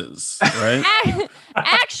glasses, right?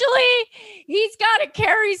 Actually, he's got to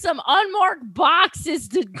carry some unmarked boxes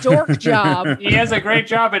to dork job. He has a great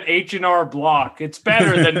job at H&R Block. It's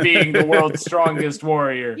better than being the world's strongest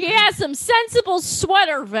warrior. He has some sensible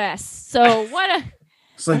sweater vests. So what a...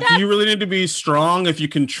 It's like, do you really need to be strong if you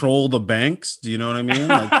control the banks? Do you know what I mean?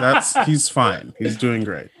 Like he's fine. He's doing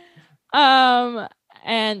great. And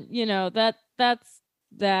that's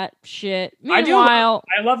that shit. Meanwhile,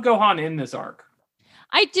 I love Gohan in this arc.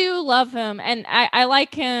 I do love him, and I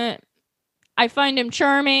like him. I find him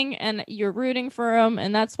charming, and you're rooting for him,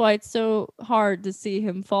 and that's why it's so hard to see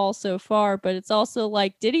him fall so far. But it's also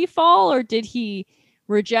like, did he fall, or did he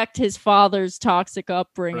reject his father's toxic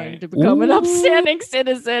upbringing to become an upstanding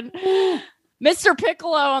citizen? Mr.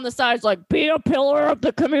 Piccolo on the side's like, be a pillar of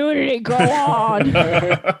the community, go on.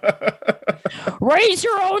 Raise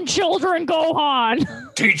your own children,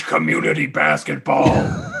 Gohan. Teach community basketball.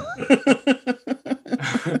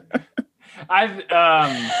 I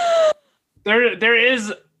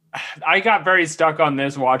got very stuck on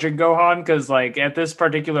this watching Gohan because, like, at this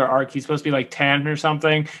particular arc, he's supposed to be like 10 or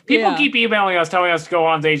something. People keep emailing us, telling us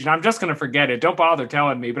Gohan's age, and I'm just going to forget it. Don't bother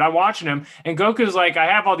telling me. But I'm watching him, and Goku's like, I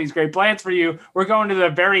have all these great plans for you. We're going to the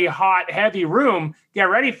very hot, heavy room. Get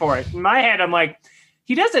ready for it. In my head, I'm like,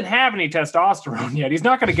 he doesn't have any testosterone yet. He's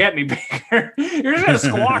not going to get any bigger. You're just going to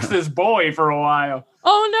squash this boy for a while.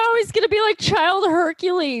 Oh no, he's going to be like Child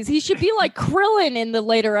Hercules. He should be like Krillin in the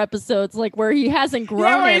later episodes, like where he hasn't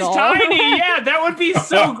grown at all. Yeah, he's tiny. Yeah, that would be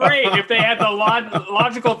so great if they had the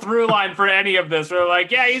logical through line for any of this. We're like,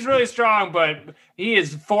 yeah, he's really strong, but he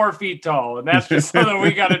is 4 feet tall, and that's just something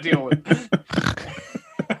we got to deal with.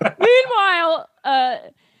 Meanwhile,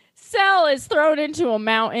 Cell is thrown into a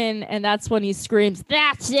mountain, and that's when he screams,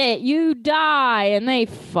 "That's it, you die!" And they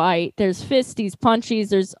fight. There's fisties, punchies,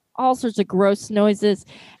 there's all sorts of gross noises,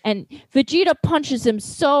 and Vegeta punches him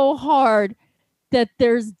so hard that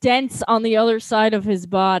there's dents on the other side of his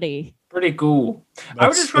body. Pretty cool. I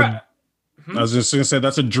was just gonna say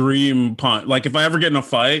that's a dream punch. Like if I ever get in a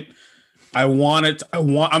fight, I'm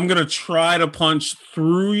gonna try to punch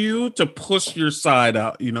through you to push your side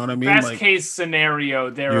out. You know what I mean? Best case scenario,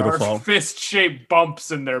 there are fist-shaped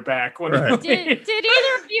bumps in their back. Right. Did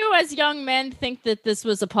either of you, as young men, think that this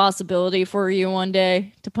was a possibility for you one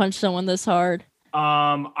day to punch someone this hard?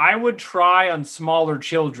 I would try on smaller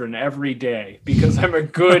children every day because I'm a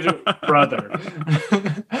good brother.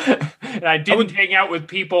 And I didn't hang out with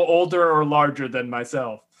people older or larger than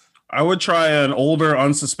myself. I would try an older,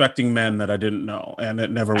 unsuspecting man that I didn't know, and it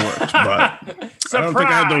never worked. But I don't think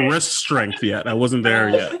I had the wrist strength yet. I wasn't there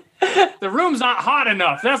yet. The room's not hot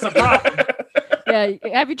enough. That's the problem. Yeah,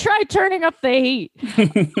 have you tried turning up the heat?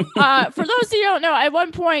 For those who don't know, at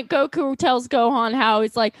one point, Goku tells Gohan how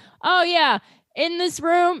he's like, oh yeah, in this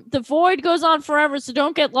room, the void goes on forever, so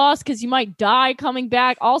don't get lost because you might die coming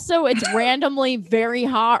back. Also, it's randomly very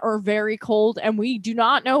hot or very cold, and we do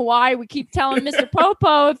not know why. We keep telling Mr.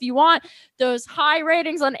 Popo, if you want those high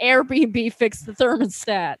ratings on Airbnb, fix the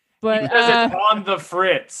thermostat. But because it's on the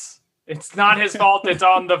fritz. It's not his fault it's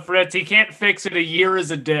on the fritz. He can't fix it. A year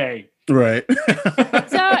is a day. Right.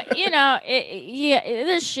 So,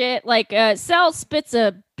 this shit, like, Cell spits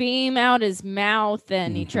a beam out his mouth,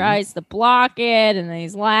 and he tries to block it, and then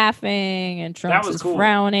he's laughing, and Trunks is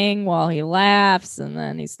frowning while he laughs, and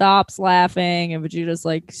then he stops laughing, and Vegeta's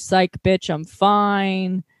like, psych, bitch, I'm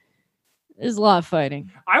fine. There's a lot of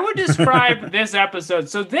fighting. I would describe this episode,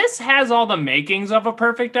 so this has all the makings of a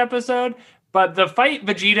perfect episode, but the fight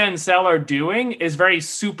Vegeta and Cell are doing is very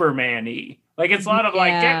Superman-y. Like, it's a lot of,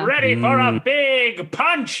 like, get ready for a big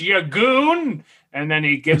punch, you goon! And then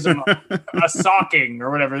he gives him a socking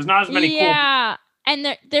or whatever. There's not as many cool... Yeah,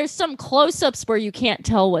 and there's some close-ups where you can't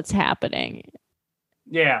tell what's happening.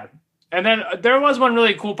 Yeah. And then there was one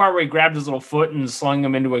really cool part where he grabbed his little foot and slung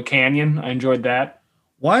him into a canyon. I enjoyed that.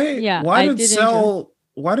 Why I did did Cell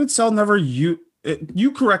never you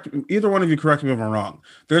correct either one of you correct me if I'm wrong.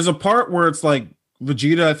 There's a part where it's like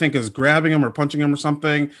Vegeta, I think, is grabbing him or punching him or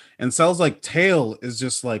something, and Cell's like tail is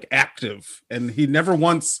just like active, and he never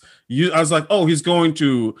once I was like, oh, he's going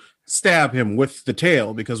to stab him with the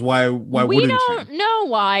tail, because why wouldn't we don't know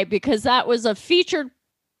why, because that was a featured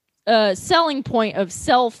selling point of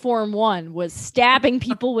Cell Form 1 was stabbing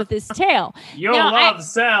people with his tail. You'll love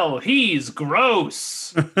Cell. He's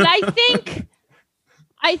gross.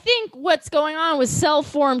 I think what's going on with Cell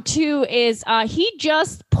Form 2 is he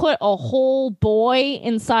just put a whole boy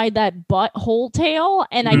inside that butthole tail,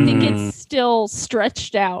 and I think it's still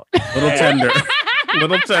stretched out. Little tender.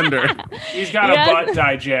 Little tender. He's got a butt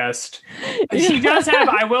digest. He does have,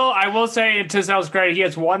 I will say, to Cell's credit, he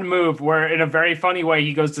has one move where in a very funny way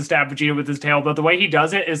he goes to stab Vegeta with his tail, but the way he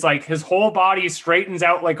does it is like his whole body straightens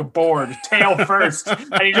out like a board, tail first,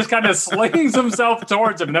 and he just kind of slings himself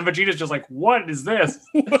towards him, and then Vegeta's just like, what is this?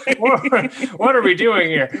 What are we doing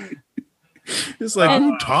here? It's like,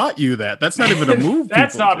 who taught you that? That's not even a move.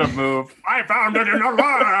 That's not a move. I found it in a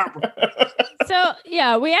lab. So,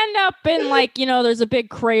 yeah, we end up in, like, there's a big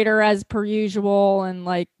crater as per usual, and,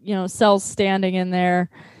 like, Cell's standing in there.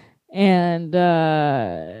 And,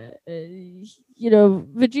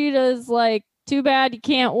 Vegeta's like, too bad you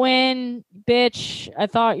can't win, bitch. I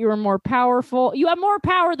thought you were more powerful. You have more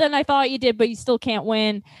power than I thought you did, but you still can't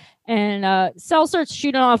win. And Cell starts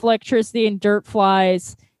shooting off electricity and dirt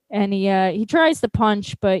flies. And he tries to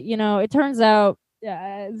punch, but, it turns out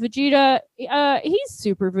Vegeta, he's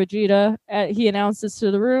Super Vegeta. He announces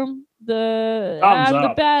to the room, I'm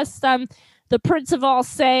the best. I'm the Prince of all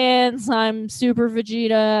Saiyans. I'm Super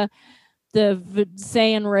Vegeta, the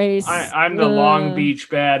Saiyan race. I'm the Long Beach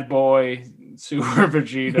bad boy, Super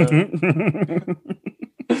Vegeta.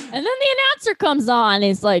 And then the announcer comes on.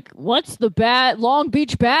 He's like, what's the Long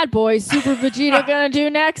Beach bad boy Super Vegeta gonna do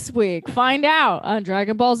next week? Find out on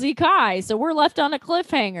Dragon Ball Z Kai. So we're left on a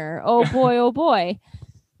cliffhanger. Oh boy, oh boy.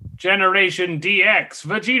 Generation DX,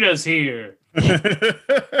 Vegeta's here.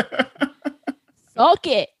 Suck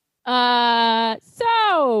it.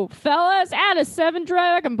 So, fellas, out of 7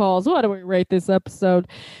 Dragon Balls, what do we rate this episode?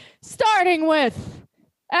 Starting with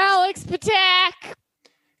Alex Patak.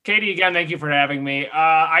 Katie, again, thank you for having me.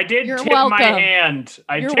 I did You're tip welcome. my hand.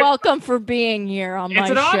 You're welcome for being here on my show.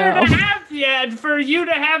 It's an honor to have you, and for you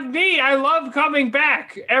to have me. I love coming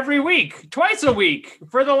back every week, twice a week,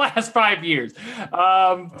 for the last 5 years.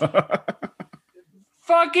 I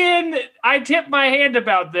tipped my hand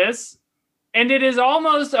about this, and it is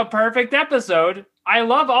almost a perfect episode. I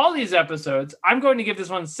love all these episodes. I'm going to give this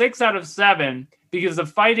one 6 out of 7 because the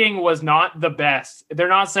fighting was not the best. They're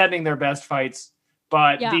not setting their best fights.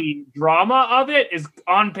 But the drama of it is,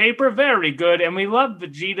 on paper, very good, and we love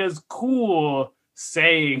Vegeta's cool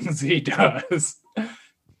sayings he does.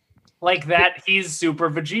 Like that, he's Super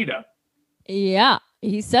Vegeta. Yeah,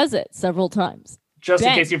 he says it several times. Just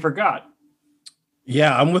in case you forgot.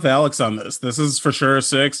 Yeah, I'm with Alex on this. This is for sure a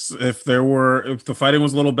 6. If the fighting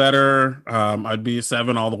was a little better, I'd be a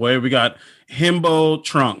 7 all the way. We got Himbo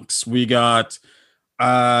Trunks. We got... we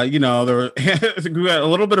got a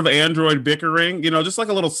little bit of android bickering, just like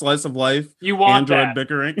a little slice of life. You want android that.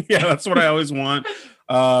 bickering. Yeah, that's what I always want.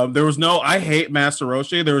 I hate Master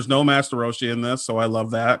Roshi. There was no Master Roshi in this, so I love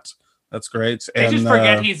that. That's great. They just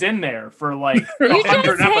forget he's in there for like 100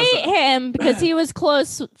 episodes. You just hate him because he was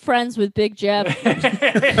close friends with Big Jeff.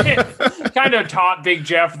 Kind of taught Big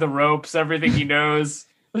Jeff the ropes, everything he knows.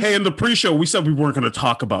 Hey, in the pre-show, we said we weren't going to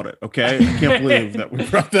talk about it, okay? I can't believe that we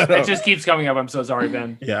brought that up. It just keeps coming up. I'm so sorry,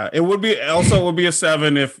 Ben. Yeah, it would be a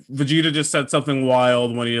 7 if Vegeta just said something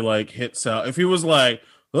wild when he, like, hit Cell. If he was like,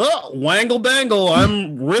 oh, wangle dangle,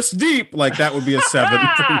 I'm wrist deep, like, that would be a 7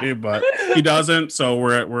 for me, but he doesn't, so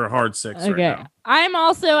we're a hard 6 right now. I'm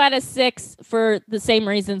also at a 6 for the same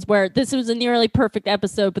reasons, where this was a nearly perfect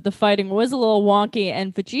episode, but the fighting was a little wonky,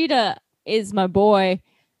 and Vegeta is my boy.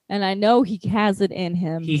 And I know he has it in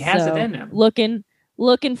him. He has it in him.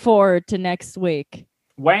 Looking forward to next week.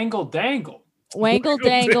 Wangle dangle. Wangle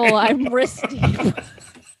dangle. I'm wrist deep.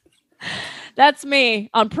 That's me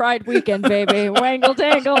on Pride Weekend, baby. Wangle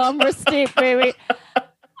dangle. I'm wrist deep, baby.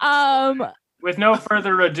 With no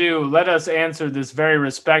further ado, let us answer this very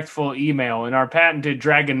respectful email in our patented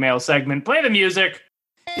Dragon Mail segment. Play the music.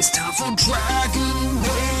 It's time for Dragon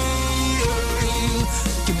Mail.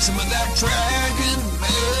 Give me some of that Dragon Mail.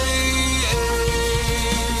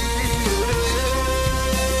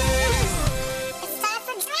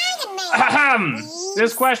 Ahem.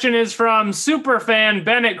 This question is from superfan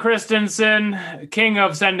Bennett Christensen, king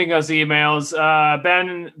of sending us emails.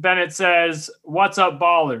 Bennett says, "What's up,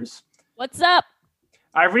 ballers? What's up?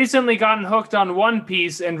 I've recently gotten hooked on One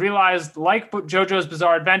Piece and realized, like JoJo's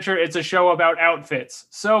Bizarre Adventure, it's a show about outfits.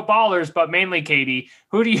 So ballers, but mainly Katie.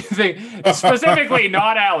 Who do you think, specifically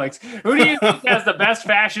not Alex, who do you think has the best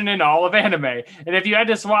fashion in all of anime? And if you had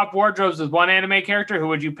to swap wardrobes with one anime character, who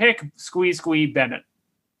would you pick? Squee Bennett."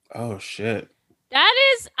 Oh shit. That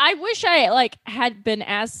is, I wish I had been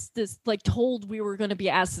asked this, told we were going to be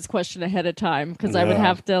asked this question ahead of time, because I would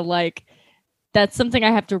have to that's something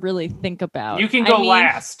I have to really think about. You can go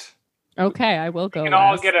last. Okay, I will go. We can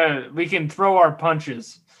all we can throw our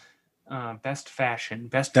punches. Best fashion.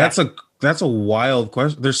 That's a wild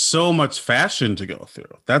question. There's so much fashion to go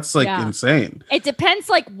through. That's insane. It depends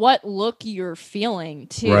what look you're feeling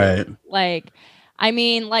too. Right.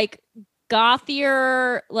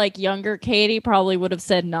 Gothier, younger Katie probably would have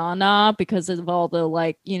said Nana because of all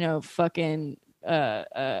the fucking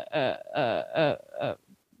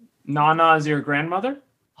Nana is your grandmother?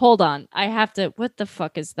 Hold on. I have to. What the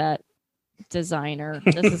fuck is that designer?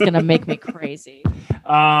 This is going to make me crazy.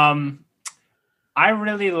 I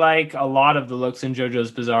really like a lot of the looks in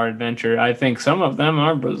JoJo's Bizarre Adventure. I think some of them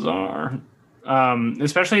are bizarre.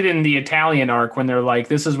 Especially in the Italian arc when they're like,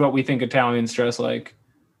 this is what we think Italians dress like.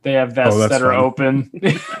 They have vests that are open.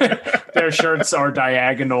 Their shirts are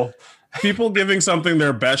diagonal. People giving something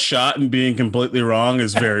their best shot and being completely wrong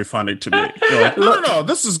is very funny to me. You're like, no,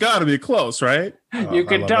 this has got to be close, right? You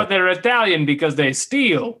can tell they're Italian because they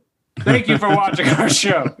steal. Thank you for watching our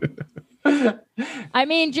show.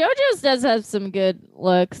 JoJo's does have some good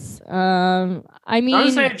looks. I'm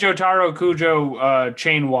saying Jotaro Kujo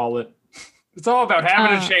chain wallet. It's all about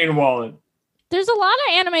having a chain wallet. There's a lot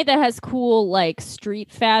of anime that has cool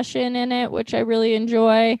street fashion in it, which I really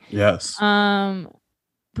enjoy. Yes.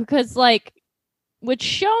 Because with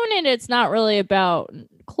shonen, it's not really about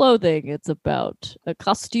clothing; it's about a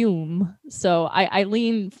costume. So I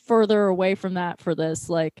lean further away from that for this.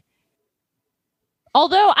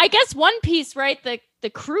 Although I guess One Piece, right? The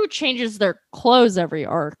crew changes their clothes every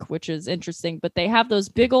arc, which is interesting. But they have those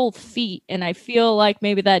big old feet, and I feel like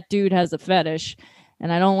maybe that dude has a fetish.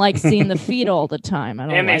 And I don't like seeing the feet all the time.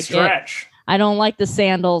 They stretch. I don't like the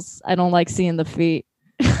sandals. I don't like seeing the feet.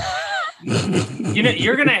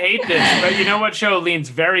 You're gonna hate this, but you know what show leans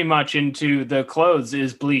very much into the clothes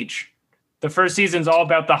is Bleach. The first season's all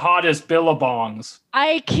about the hottest billabongs.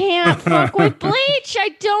 I can't fuck with Bleach. I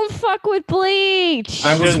don't fuck with Bleach.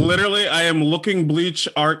 I am looking Bleach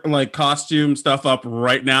art costume stuff up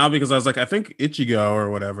right now because I was like, I think Ichigo or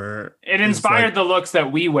whatever. It inspired the looks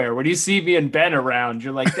that we wear. When you see me and Ben around,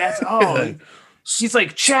 you're like, that's he's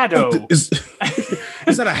like Shadow. Is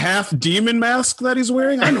that a half demon mask that he's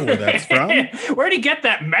wearing? I know where that's from. Where'd he get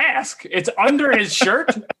that mask? It's under his shirt.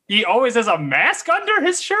 He always has a mask under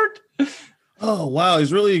his shirt. Oh wow,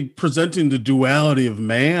 he's really presenting the duality of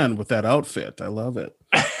man with that outfit. I love it.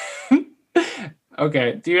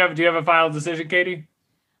 Okay. Do you have a final decision, Katie?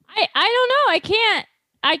 I don't know.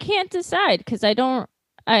 I can't decide because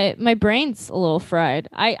my brain's a little fried.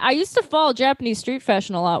 I used to follow Japanese street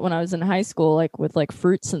fashion a lot when I was in high school, with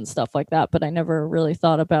fruits and stuff like that, but I never really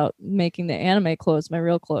thought about making the anime clothes my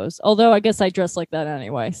real clothes. Although I guess I dress like that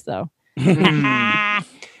anyway, so. Katie's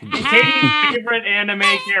favorite anime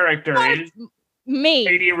character is me.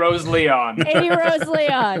 Katie Rose Leon. Katie Rose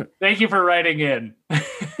Leon. Thank you for writing in.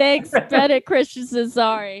 Thanks, Bennett Christensen.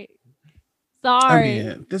 Sorry.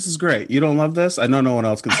 This is great. You don't love this? I know no one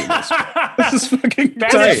else can see this. This is fucking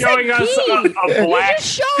Ben's tight. showing us a black You're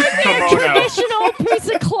showing me a traditional piece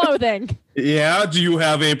of clothing. Yeah, do you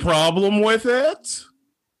have a problem with it?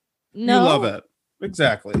 No. You love it.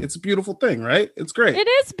 Exactly. It's a beautiful thing, right? It's great. It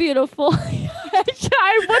is beautiful.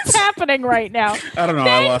 What's happening right now? I don't know.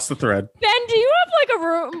 I lost the thread. Ben, do you have a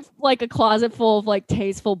room, a closet full of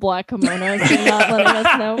tasteful black kimonos you're not letting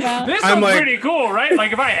us know about? This is pretty cool, right?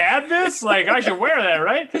 If I had this, I should wear that,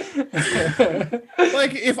 right?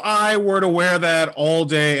 If I were to wear that all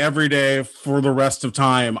day, every day for the rest of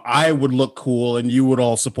time, I would look cool and you would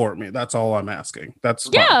all support me. That's all I'm asking. That's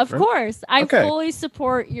fine, of right? course. I fully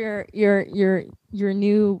support your new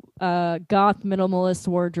goth minimalist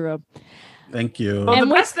wardrobe. Thank you. Well,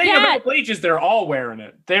 the best thing about Bleach is they're all wearing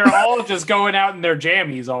it. They're all just going out in their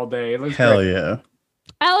jammies all day. It looks Hell great. Yeah.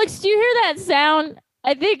 Alex, do you hear that sound?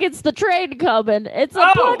 I think it's the train coming. It's a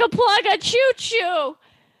plug a choo choo.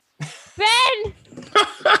 Ben,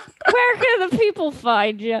 where can the people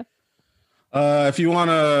find you? If you want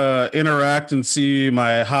to interact and see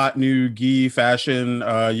my hot new gi fashion,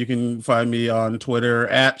 you can find me on Twitter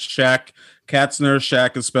at Shaq Katzner,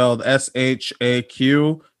 Shaq is spelled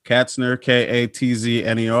SHAQ. Katzner,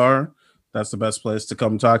 KATZNER. That's the best place to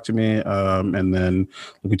come talk to me. And then,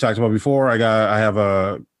 like we talked about before, I have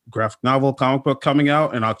a graphic novel comic book coming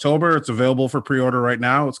out in October. It's available for pre-order right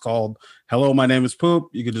now. It's called Hello, My Name is Poop.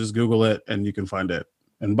 You can just Google it and you can find it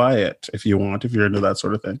and buy it if you want, if you're into that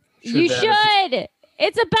sort of thing. You should.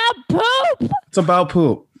 It's about poop. It's about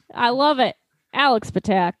poop. I love it. Alex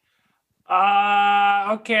Patak.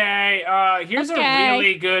 Okay. Here's a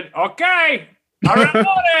really good. Okay. All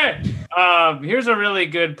right. Here's a really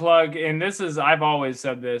good plug, and I've always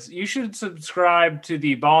said this. You should subscribe to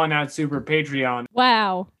the Ballin' Out Super Patreon.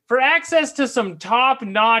 Wow. For access to some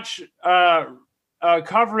top-notch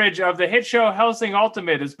coverage of the hit show Hellsing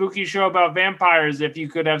Ultimate, a spooky show about vampires if you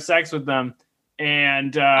could have sex with them.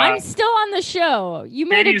 And I'm still on the show. You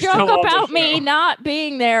made a joke about me not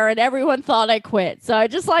being there, and everyone thought I quit. So I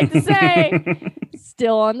just like to say,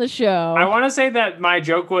 still on the show. I want to say that my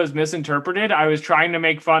joke was misinterpreted. I was trying to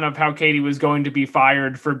make fun of how Katie was going to be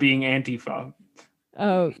fired for being Antifa.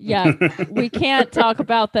 Oh, yeah. We can't talk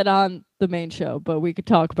about that on the main show, but we could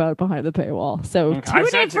talk about it behind the paywall. So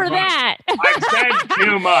tune in for that. I said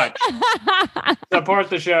too much. Support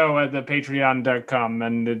the show at the patreon.com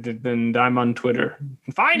and I'm on Twitter.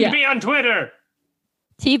 Find me on Twitter.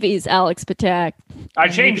 TV's Alex Patak. I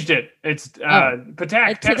changed it. It's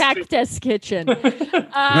Patak Test Kitchen.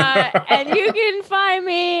 And you can find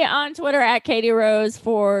me on Twitter at Katie Rose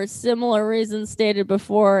for similar reasons stated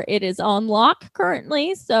before. It is on lock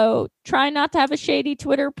currently, so try not to have a shady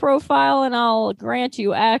Twitter profile, and I'll grant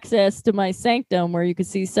you access to my sanctum where you can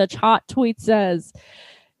see such hot tweets as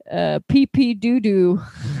PP doo-doo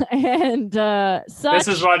and such. This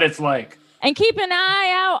is what it's like. And keep an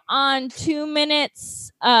eye out on 2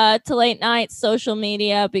 minutes to late night social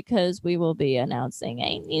media, because we will be announcing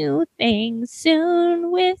a new thing soon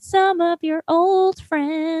with some of your old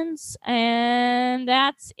friends. And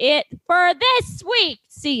that's it for this week.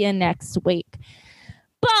 See you next week.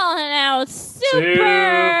 Ballin' Out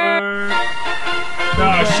Super.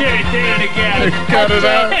 Oh, shit, it did it again. Cut it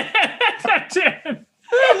out.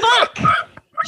 Fuck.